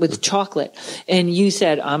spell with chocolate. And you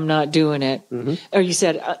said, I'm not doing it. Or you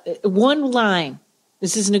said, one line.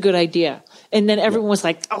 This isn't a good idea. And then everyone was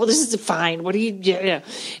like, oh, this is fine. What do you, yeah.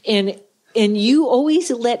 And you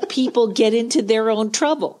always let people get into their own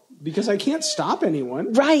trouble. Because I can't stop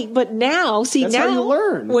anyone. Right. But now, that's how you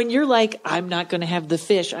learn. When you're like, I'm not going to have the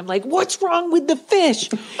fish. I'm like, what's wrong with the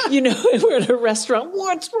fish? We're at a restaurant.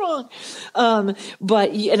 What's wrong?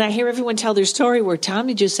 And I hear everyone tell their story where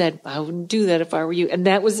Tommy just said, I wouldn't do that if I were you. And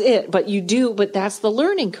that was it. But you do. But that's the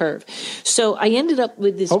learning curve. So I ended up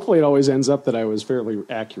with this. Hopefully it always ends up that I was fairly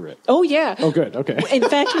accurate. Oh, yeah. Oh, good. Okay. In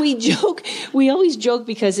fact, we always joke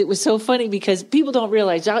because it was so funny because people don't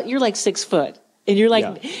realize you're like 6 foot. And you're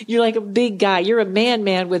like a big guy. You're a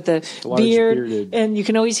man with a beard. Bearded. And you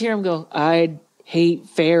can always hear him go, I hate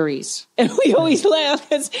fairies. And we always laugh.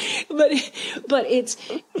 But it's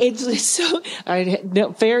so,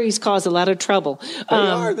 fairies cause a lot of trouble.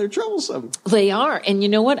 They're troublesome. They are. And you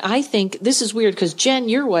know what? I think this is weird because Jen,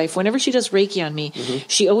 your wife, whenever she does Reiki on me,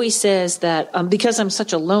 she always says that because I'm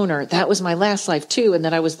such a loner, that was my last life too. And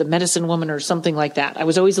that I was the medicine woman or something like that. I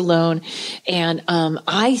was always alone. And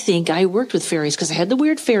I think I worked with fairies because I had the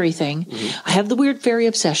weird fairy thing. I have the weird fairy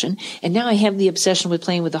obsession. And now I have the obsession with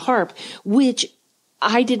playing with the harp, which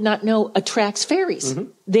I did not know attracts fairies.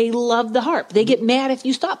 They love the harp. They get mad if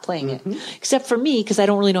you stop playing it, except for me because I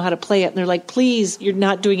don't really know how to play it. And they're like, "Please, you're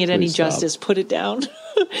not doing it any justice. Put it down."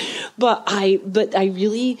 but I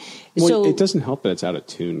really. Well, so it doesn't help that it's out of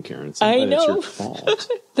tune, Karen. It's I know. It's your fault.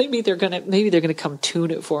 maybe they're gonna come tune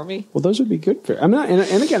it for me. Well, those would be good for. I'm not,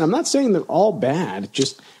 and again, I'm not saying they're all bad.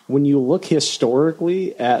 Just when you look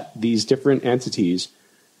historically at these different entities.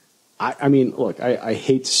 I mean, look, I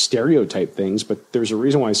hate to stereotype things, but there's a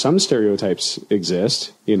reason why some stereotypes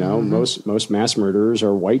exist. Most mass murderers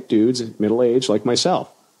are white dudes, middle-aged, like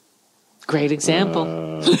myself. Great example.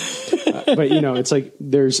 But, it's like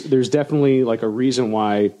there's definitely like a reason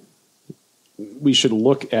why we should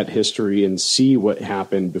look at history and see what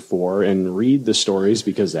happened before and read the stories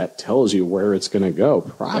because that tells you where it's going to go,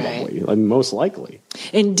 probably, and most likely.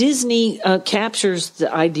 And Disney captures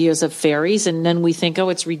the ideas of fairies, and then we think, oh,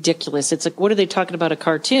 it's ridiculous. It's like, what are they talking about, a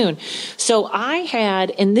cartoon? So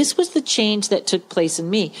and this was the change that took place in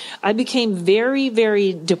me. I became very,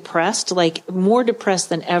 very depressed, like more depressed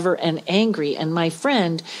than ever and angry. And my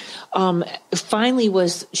friend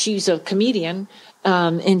she's a comedian,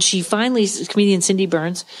 and she finally, comedian Cindy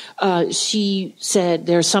Burns, she said,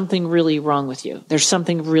 there's something really wrong with you. There's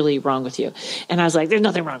something really wrong with you. And I was like, there's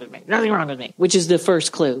nothing wrong with me, which is the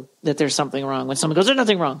first clue that there's something wrong when someone goes, there's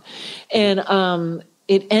nothing wrong. And, I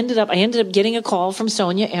ended up getting a call from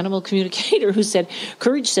Sonia, animal communicator, who said,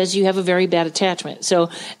 Courage says you have a very bad attachment. So,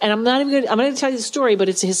 and I'm going to tell you the story, but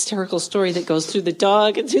it's a hysterical story that goes through the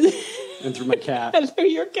dog and through And through my cat. And through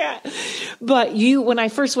your cat. But when I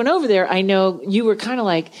first went over there, I know you were kind of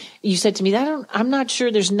like, you said to me, I'm not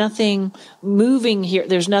sure there's nothing moving here.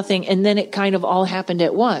 There's nothing. And then it kind of all happened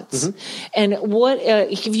at once. Mm-hmm. And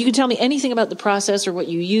if you could tell me anything about the process or what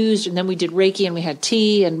you used, and then we did Reiki and we had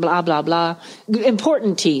tea and blah, blah, blah.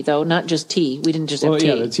 Important tea, though, not just tea. We didn't just have tea.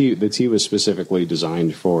 Yeah, the tea was specifically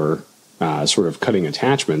designed for sort of cutting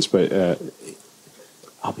attachments. But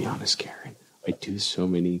I'll be honest, Karen. I do so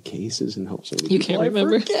many cases and help so many people. You can't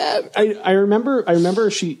remember? I remember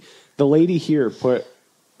the lady here put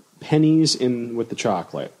pennies in with the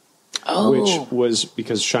chocolate. Oh. Which was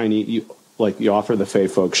because shiny, you offer the Fae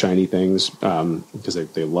folk shiny things because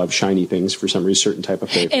they love shiny things for some reason, certain type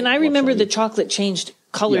of Fae folk. And I remember the chocolate changed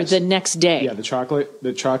color the next day. Yeah,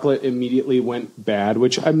 the chocolate immediately went bad,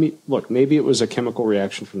 which, I mean, look, maybe it was a chemical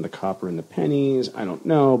reaction from the copper in the pennies. I don't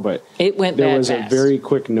know, but it went there bad was fast. A very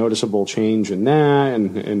quick noticeable change in that.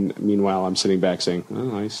 And meanwhile, I'm sitting back saying,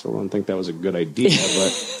 oh, I still don't think that was a good idea,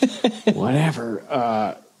 but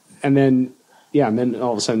whatever. And then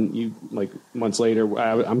all of a sudden, you months later,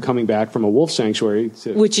 I'm coming back from a wolf sanctuary,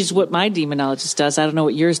 which is what my demonologist does. I don't know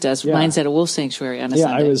what yours does. Yeah. Mine's at a wolf sanctuary on a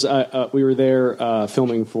Sunday. We were there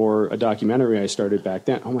filming for a documentary I started back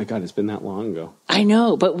then. Oh my God, it's been that long ago. I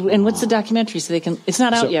know, what's the documentary? So they can. It's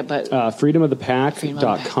not out yet, but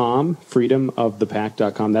freedomofthepack.com.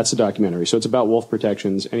 Freedomofthepack.com. That's the documentary. So it's about wolf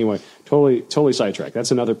protections. Anyway, totally sidetracked.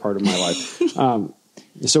 That's another part of my life.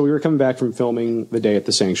 So we were coming back from filming the day at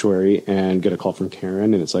the sanctuary and get a call from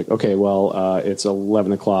Karen, and it's like, okay, well, it's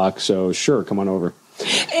 11 o'clock, so sure, come on over.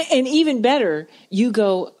 And even better, you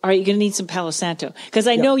go, are you going to need some Palo Santo? Because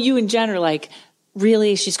I know you and Jen are like,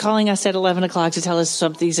 really? She's calling us at 11 o'clock to tell us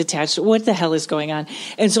something's attached. What the hell is going on?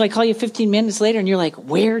 And so I call you 15 minutes later, and you're like,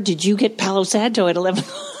 where did you get Palo Santo at 11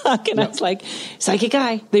 o'clock? And I was like, Psychic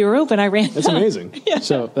Eye. They were open. I ran. That's amazing. Yeah.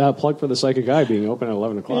 So plug for the Psychic Eye being open at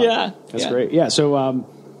 11 o'clock. Yeah. That's great. Yeah. So,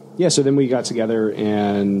 so then we got together,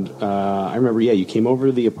 and I remember, you came over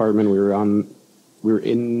to the apartment. We were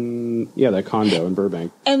in that condo in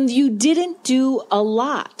Burbank. And you didn't do a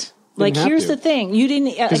lot. Here's the thing. You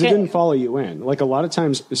didn't... Because it didn't follow you in. Like, a lot of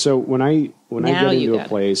times... So, when I get into a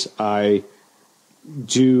place, I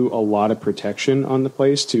do a lot of protection on the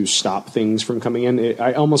place to stop things from coming in.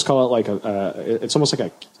 I almost call it like it's almost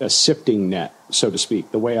like a sifting net, so to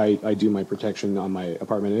speak, the way I do my protection on my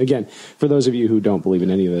apartment. And again, for those of you who don't believe in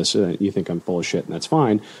any of this, you think I'm full of shit, and that's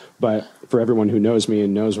fine. But for everyone who knows me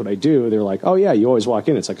and knows what I do, they're like, oh, yeah, you always walk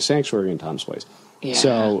in. It's like a sanctuary in Tom's place. Yeah.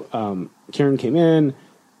 So, Karen came in,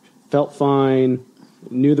 felt fine,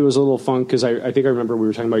 knew there was a little funk, because I think I remember we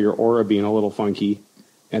were talking about your aura being a little funky,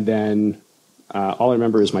 and then all I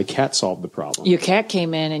remember is my cat solved the problem. Your cat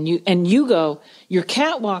came in, and you go, your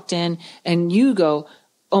cat walked in, and you go,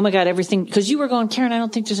 oh my God, everything, because you were going, Karen, I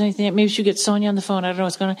don't think there's anything, maybe we should get Sonia on the phone, I don't know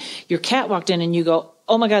what's going on. Your cat walked in, and you go,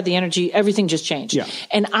 oh my God, the energy, everything just changed. Yeah.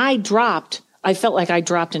 And I felt like I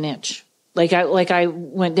dropped an inch. Like I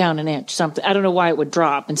went down an inch, something. I don't know why it would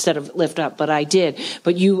drop instead of lift up, but I did.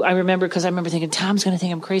 But I remember thinking, Tom's going to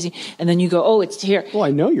think I'm crazy. And then you go, oh, it's here. Well,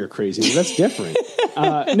 I know you're crazy, but that's different.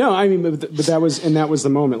 No, I mean, but that was the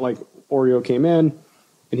moment. Like, Oreo came in,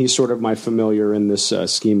 and he's sort of my familiar in this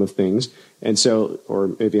scheme of things. And so,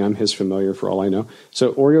 or maybe I'm his familiar for all I know.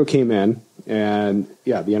 So Oreo came in, and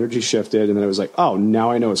the energy shifted, and then it was like, oh, now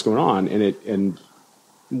I know what's going on. And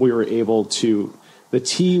we were able to, the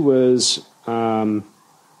tea was, I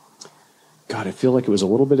feel like it was a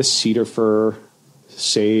little bit of cedar fir,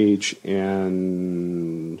 sage,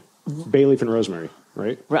 and bay leaf and rosemary,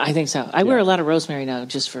 right? I think so. I wear a lot of rosemary now,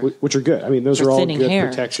 just for which are good. I mean, those are all good hair.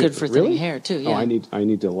 protection. It's good for thinning hair too. Yeah. Oh, I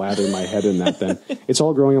need to lather my head in that. Then it's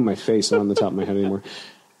all growing on my face, not on the top of my head anymore.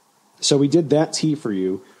 So we did that tea for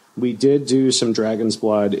you. We did do some dragon's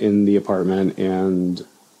blood in the apartment, and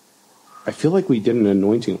I feel like we did an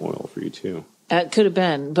anointing oil for you too. It could have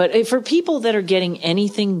been. But for people that are getting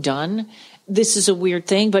anything done, this is a weird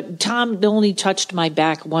thing. But Tom only touched my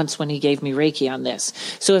back once when he gave me Reiki on this.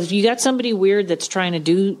 So if you got somebody weird that's trying to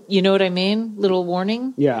do, you know what I mean? Little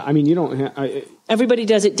warning. Yeah. I mean, you don't everybody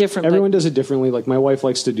does it differently. Everyone does it differently. Like, my wife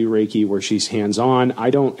likes to do Reiki where she's hands-on. I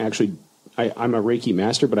don't actually... I'm a Reiki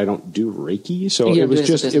master, but I don't do Reiki. So it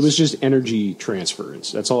was just energy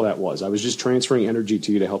transference. That's all that was. I was just transferring energy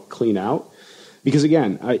to you to help clean out. Because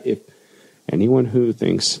again, if anyone who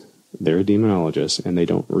thinks they're a demonologist and they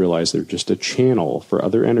don't realize they're just a channel for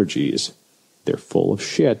other energies, they're full of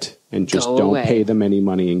shit, and just don't pay them any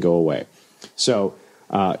money and go away. So,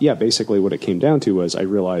 basically what it came down to was I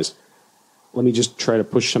realized, let me just try to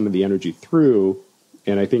push some of the energy through.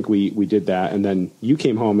 And I think we did that. And then you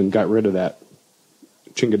came home and got rid of that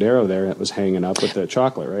chingadero there that was hanging up with the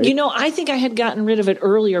chocolate, right? You know, I think I had gotten rid of it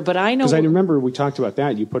earlier, but I know... Because I remember we talked about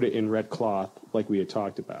that. You put it in red cloth like we had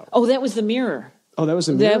talked about. Oh, that was the mirror. Oh, that was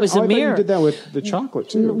the mirror? That was the mirror. I thought you did that with the chocolate,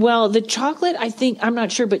 too. Well, the chocolate, I'm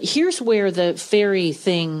not sure, but here's where the fairy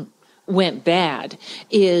thing went bad,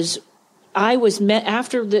 is I was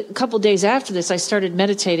a couple days after this, I started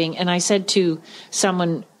meditating, and I said to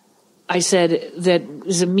someone... I said that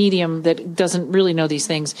is a medium that doesn't really know these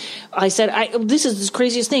things. I said, this is the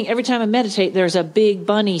craziest thing. Every time I meditate, there's a big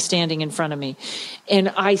bunny standing in front of me. And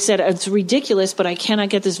I said, it's ridiculous, but I cannot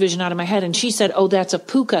get this vision out of my head. And she said, oh, that's a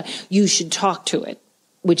puka. You should talk to it,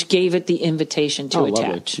 which gave it the invitation to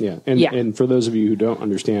attach. Lovely. Yeah. And for those of you who don't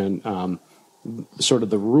understand sort of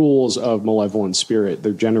the rules of malevolent spirit,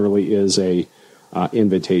 there generally is a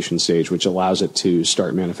invitation stage, which allows it to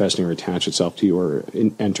start manifesting or attach itself to you or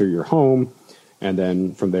enter your home. And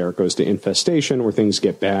then from there it goes to infestation, where things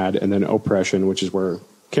get bad, and then oppression, which is where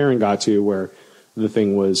Karen got to, where the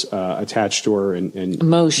thing was attached to her and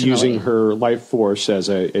using her life force as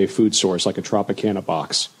a food source, like a Tropicana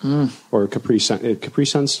box or a Capri Sun. Capri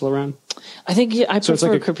Sun's still around? I think I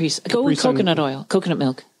prefer like Capri Sun. Go with coconut oil, coconut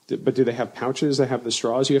milk. But do they have pouches that have the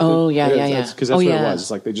straws? You have yeah. Because that's what it was.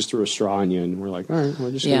 It's like they just threw a straw on you, and we're like, all right,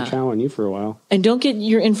 we're just going to chow on you for a while. And don't get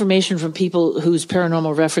your information from people whose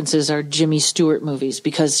paranormal references are Jimmy Stewart movies,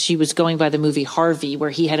 because she was going by the movie Harvey, where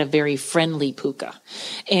he had a very friendly puka.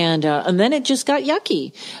 And then it just got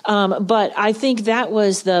yucky. But I think that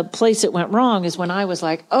was the place it went wrong, is when I was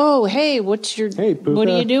like, oh, hey, what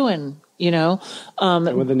are you doing? You know,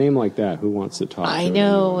 and with a name like that, who wants to talk? I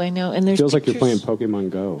know. And there's feels like you're playing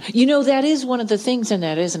Pokemon Go. You know, that is one of the things in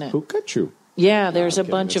that, isn't it? Pikachu. Yeah, there's a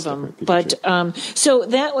bunch of them. But so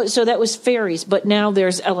that was fairies. But now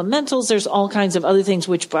there's elementals. There's all kinds of other things,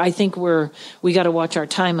 which I think we got to watch our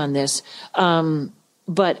time on this.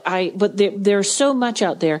 But there's so much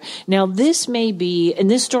out there. Now this may be, in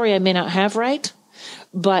this story I may not have right.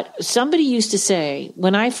 But somebody used to say,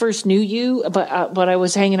 when I first knew you, but I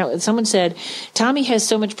was hanging out, someone said, Tommy has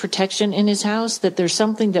so much protection in his house that there's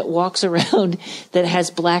something that walks around that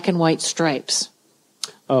has black and white stripes.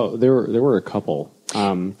 Oh, there were a couple.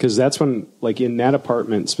 Because that's when, like in that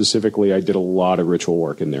apartment specifically, I did a lot of ritual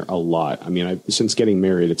work in there. A lot. I mean, since getting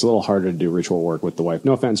married, it's a little harder to do ritual work with the wife.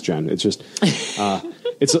 No offense, Jen. It's just...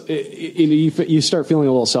 you start feeling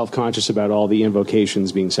a little self-conscious about all the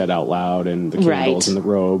invocations being said out loud and the candles and the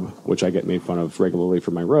robe, which I get made fun of regularly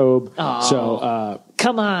for my robe. Oh, so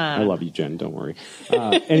come on. I love you, Jen. Don't worry.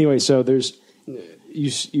 Anyway, so there's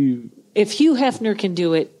you. If Hugh Hefner can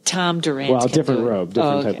do it, Tom Durant can different do robe, it.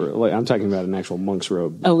 different type of. Like, I'm talking about an actual monk's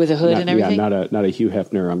robe. Oh, with a hood and everything. Yeah, not a Hugh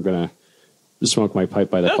Hefner. I'm gonna smoke my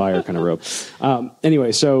pipe by the fire kind of robe.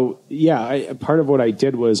 Anyway, so yeah, part of what I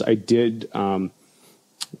did was I did.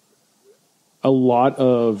 A lot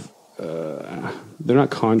of they're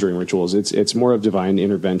not conjuring rituals. It's more of divine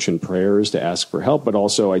intervention prayers to ask for help, but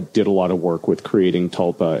also I did a lot of work with creating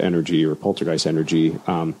tulpa energy or poltergeist energy.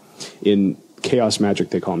 In chaos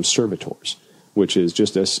magic, they call them servitors, which is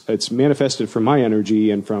just it's manifested from my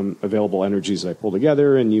energy and from available energies that I pull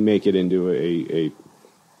together, and you make it into a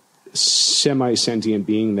semi-sentient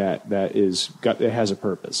being that has a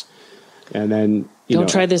purpose. And then don't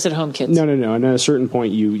try this at home, kids. No. And at a certain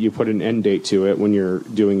point, you put an end date to it when you're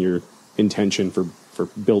doing your intention for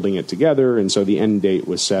building it together. And so the end date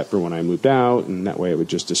was set for when I moved out, and that way it would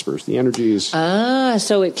just disperse the energies.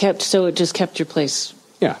 So it just kept your place.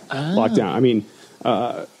 Yeah, locked down. I mean,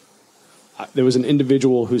 there was an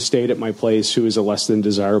individual who stayed at my place who is a less than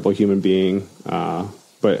desirable human being,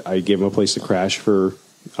 but I gave him a place to crash for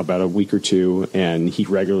about a week or two, and he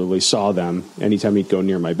regularly saw them anytime he'd go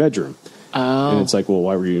near my bedroom. Oh. And it's like, well,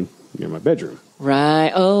 why were you near my bedroom?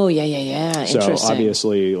 Right. Oh, yeah. So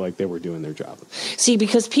obviously, like, they were doing their job. See,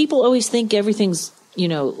 because people always think everything's,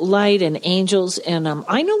 light and angels. And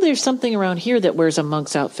I know there's something around here that wears a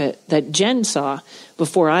monk's outfit that Jen saw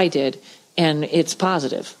before I did, and it's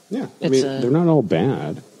positive. Yeah. They're not all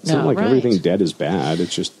bad. It's not like everything dead is bad.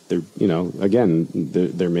 It's just, again,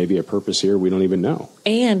 there may be a purpose here we don't even know.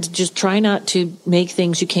 And just try not to make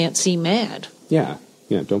things you can't see mad. Yeah,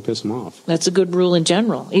 don't piss them off. That's a good rule in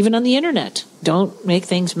general, even on the internet. Don't make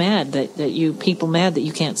things mad people mad that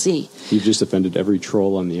you can't see. You've just offended every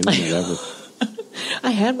troll on the internet ever.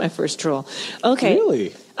 I had my first troll. Okay.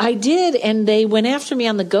 Really? I did, and they went after me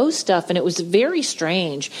on the ghost stuff, and it was very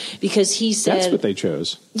strange because he said... That's what they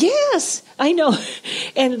chose. Yes, I know.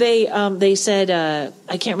 And they said,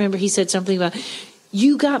 I can't remember, he said something about...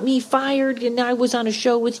 You got me fired, and I was on a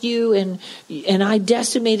show with you, and I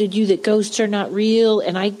decimated you that ghosts are not real.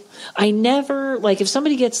 And I never, like, if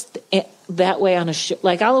somebody gets that way on a show.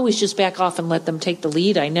 Like, I'll always just back off and let them take the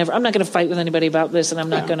lead. I'm not going to fight with anybody about this, and I'm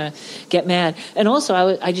not going to get mad. And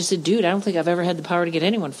also, I just said, dude, I don't think I've ever had the power to get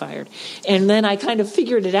anyone fired. And then I kind of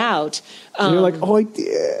figured it out. And you're like, oh, I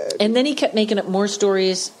did. And then he kept making up more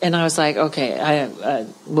stories, and I was like, okay,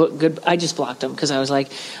 good. I just blocked him because I was like,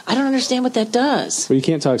 I don't understand what that does. Well, you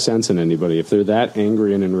can't talk sense in anybody. If they're that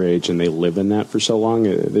angry and enraged and they live in that for so long,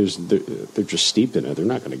 they're just steeped in it. They're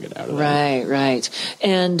not going to get out of that. Right.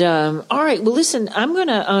 And all right, well, listen, I'm going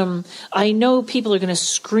to, I know people are going to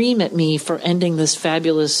scream at me for ending this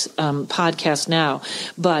fabulous podcast now,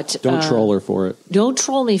 but don't troll her for it. Don't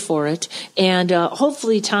troll me for it. And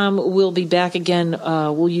hopefully Tom will be back again.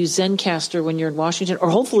 We'll use Zencaster when you're in Washington, or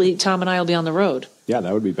hopefully Tom and I will be on the road. Yeah,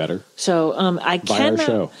 that would be better. So buy our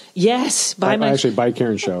show. Yes, buy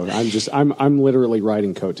Karen's show. I'm literally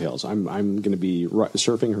riding coattails. I'm going to be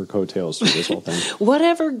surfing her coattails through this whole thing. What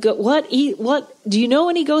do you know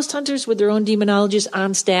any ghost hunters with their own demonologist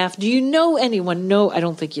on staff? Do you know anyone? No, I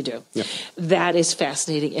don't think you do. Yep. That is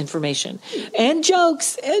fascinating information and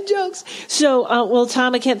jokes. So, well,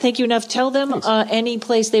 Tom, I can't thank you enough. Tell them any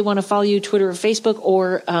place they want to follow you, Twitter or Facebook,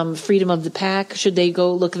 or Freedom of the Pack. Should they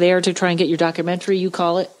go look there to try and get your documentary? You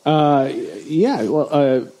call it? Yeah.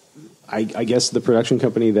 Well, I guess the production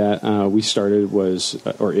company that we started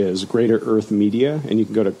is Greater Earth Media, and you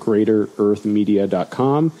can go to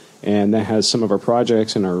greaterearthmedia.com, and that has some of our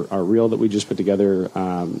projects and our reel that we just put together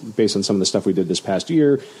based on some of the stuff we did this past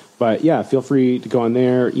year. But yeah, feel free to go on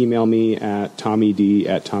there. Email me at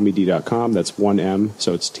tommyd@tommyd.com. That's 1M,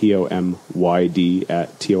 so it's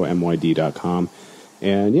TOMYD@TOMYD.com.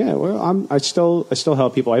 And yeah, well, I still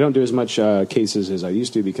help people. I don't do as much cases as I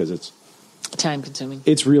used to because it's time consuming.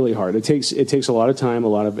 It's really hard. It takes a lot of time, a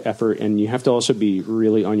lot of effort, and you have to also be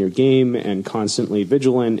really on your game and constantly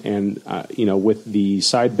vigilant. And with the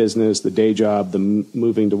side business, the day job, the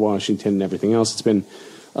moving to Washington, and everything else, it's been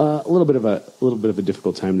a little bit of a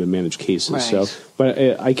difficult time to manage cases. Right. So,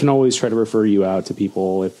 but I can always try to refer you out to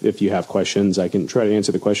people if you have questions. I can try to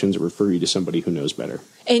answer the questions or refer you to somebody who knows better.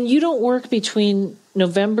 And you don't work between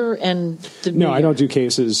November and the New Year? No, I don't do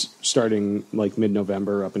cases starting like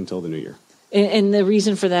mid-November up until the New Year. And the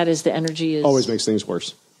reason for that is the energy is always makes things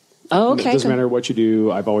worse. Oh, okay. It doesn't matter what you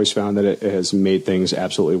do. I've always found that it has made things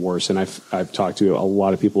absolutely worse. And I've talked to a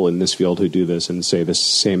lot of people in this field who do this and say the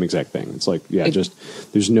same exact thing. It's like,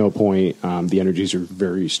 there's no point. The energies are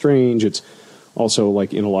very strange. It's also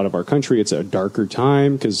like in a lot of our country, it's a darker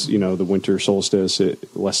time because, the winter solstice,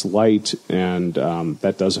 less light, and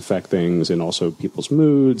that does affect things and also people's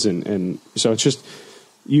moods. And so it's just,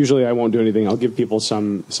 usually I won't do anything. I'll give people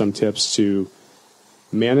some tips to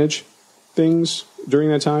manage things during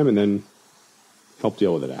that time and then help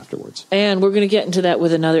deal with it afterwards. And we're going to get into that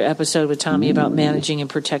with another episode with Tommy about managing and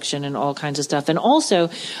protection and all kinds of stuff. And also,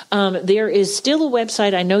 there is still a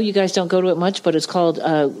website. I know you guys don't go to it much, but it's called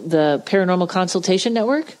the Paranormal Consultation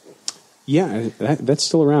Network. Yeah, that's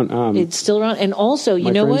still around. It's still around. And also,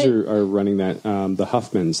 my friends are running that. The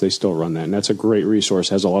Huffmans, they still run that. And that's a great resource.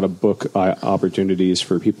 Has a lot of book opportunities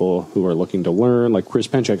for people who are looking to learn, like Chris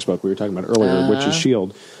Penchek's book we were talking about earlier, Witch's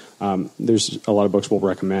Shield. There's a lot of books we'll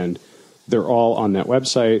recommend. They're all on that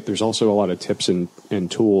website. There's also a lot of tips and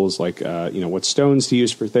tools like, what stones to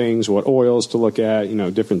use for things, what oils to look at,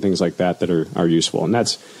 different things like that are useful. And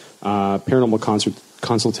that's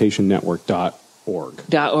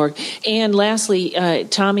paranormalconsultationnetwork.org. And lastly,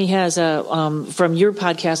 Tommy has from your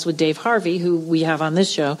podcast with Dave Harvey, who we have on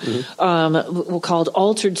this show, called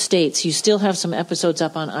Altered States. You still have some episodes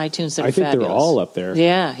up on iTunes that are fabulous. I think they're all up there.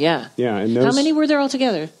 Yeah. And how many were there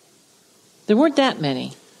altogether? There weren't that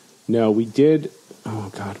many. No, we did.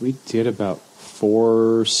 We did about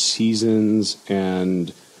 4 seasons,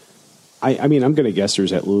 and I'm going to guess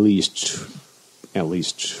there's at least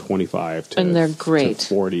 25 to, and they're great. To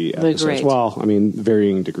 40 episodes. They're great. Well,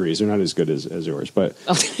 varying degrees. They're not as good as yours, but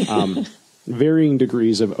varying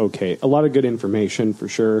degrees of okay. A lot of good information for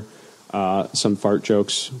sure. Some fart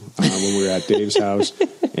jokes when we were at Dave's house,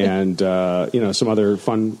 and some other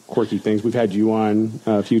fun, quirky things. We've had you on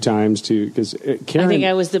a few times too, because Karen. I think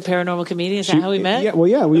I was the paranormal comedian. Is that how we met?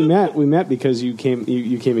 Yeah, we met. We met because you came.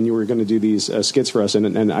 You came and you were going to do these skits for us,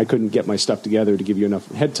 and I couldn't get my stuff together to give you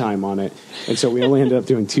enough head time on it, and so we only ended up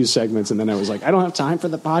doing 2 segments. And then I was like, I don't have time for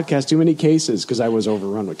the podcast. Too many cases because I was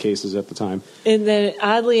overrun with cases at the time. And then,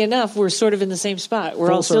 oddly enough, we're sort of in the same spot.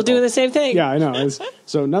 We're all still doing the same thing. Yeah, I know.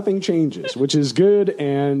 So nothing changes, which is good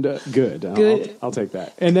and good. I'll take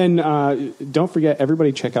that. And then don't forget,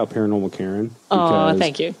 everybody check out Paranormal Karen. Oh,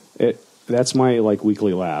 thank you. That's my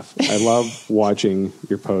weekly laugh. I love watching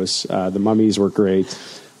your posts. The mummies were great.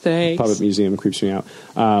 Thanks. Puppet Museum creeps me out.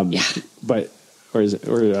 But or is it?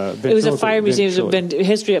 Or it was a fire museum.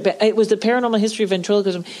 It was the paranormal history of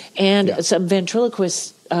ventriloquism, and some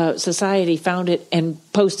ventriloquist society found it and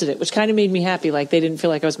posted it, which kind of made me happy. Like they didn't feel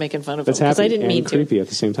like I was making fun of them because I didn't mean to. Creepy at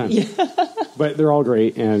the same time. Yeah. But they're all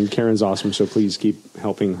great, and Karen's awesome. So please keep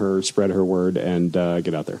helping her spread her word and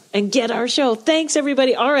get out there and get our show. Thanks,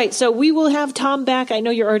 everybody. All right, so we will have Tom back. I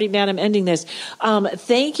know you're already mad I'm ending this.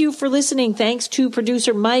 Thank you for listening. Thanks to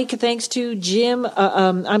producer Mike. Thanks to Jim.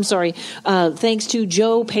 Thanks to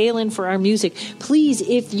Joe Palin for our music. Please,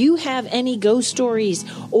 if you have any ghost stories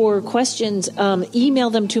or questions,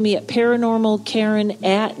 email them to me at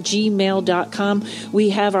paranormalkaren@gmail.com. We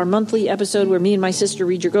have our monthly episode where me and my sister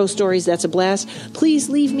read your ghost stories. That's a blast. Please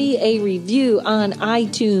leave me a review on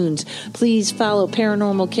iTunes. Please follow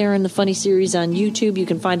Paranormal Karen, the funny series on YouTube. You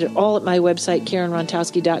can find it all at my website,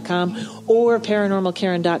 karenrontowski.com or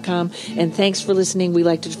paranormalkaren.com. And thanks for listening. We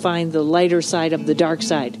like to find the lighter side of the dark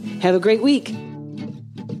side. Have a great week.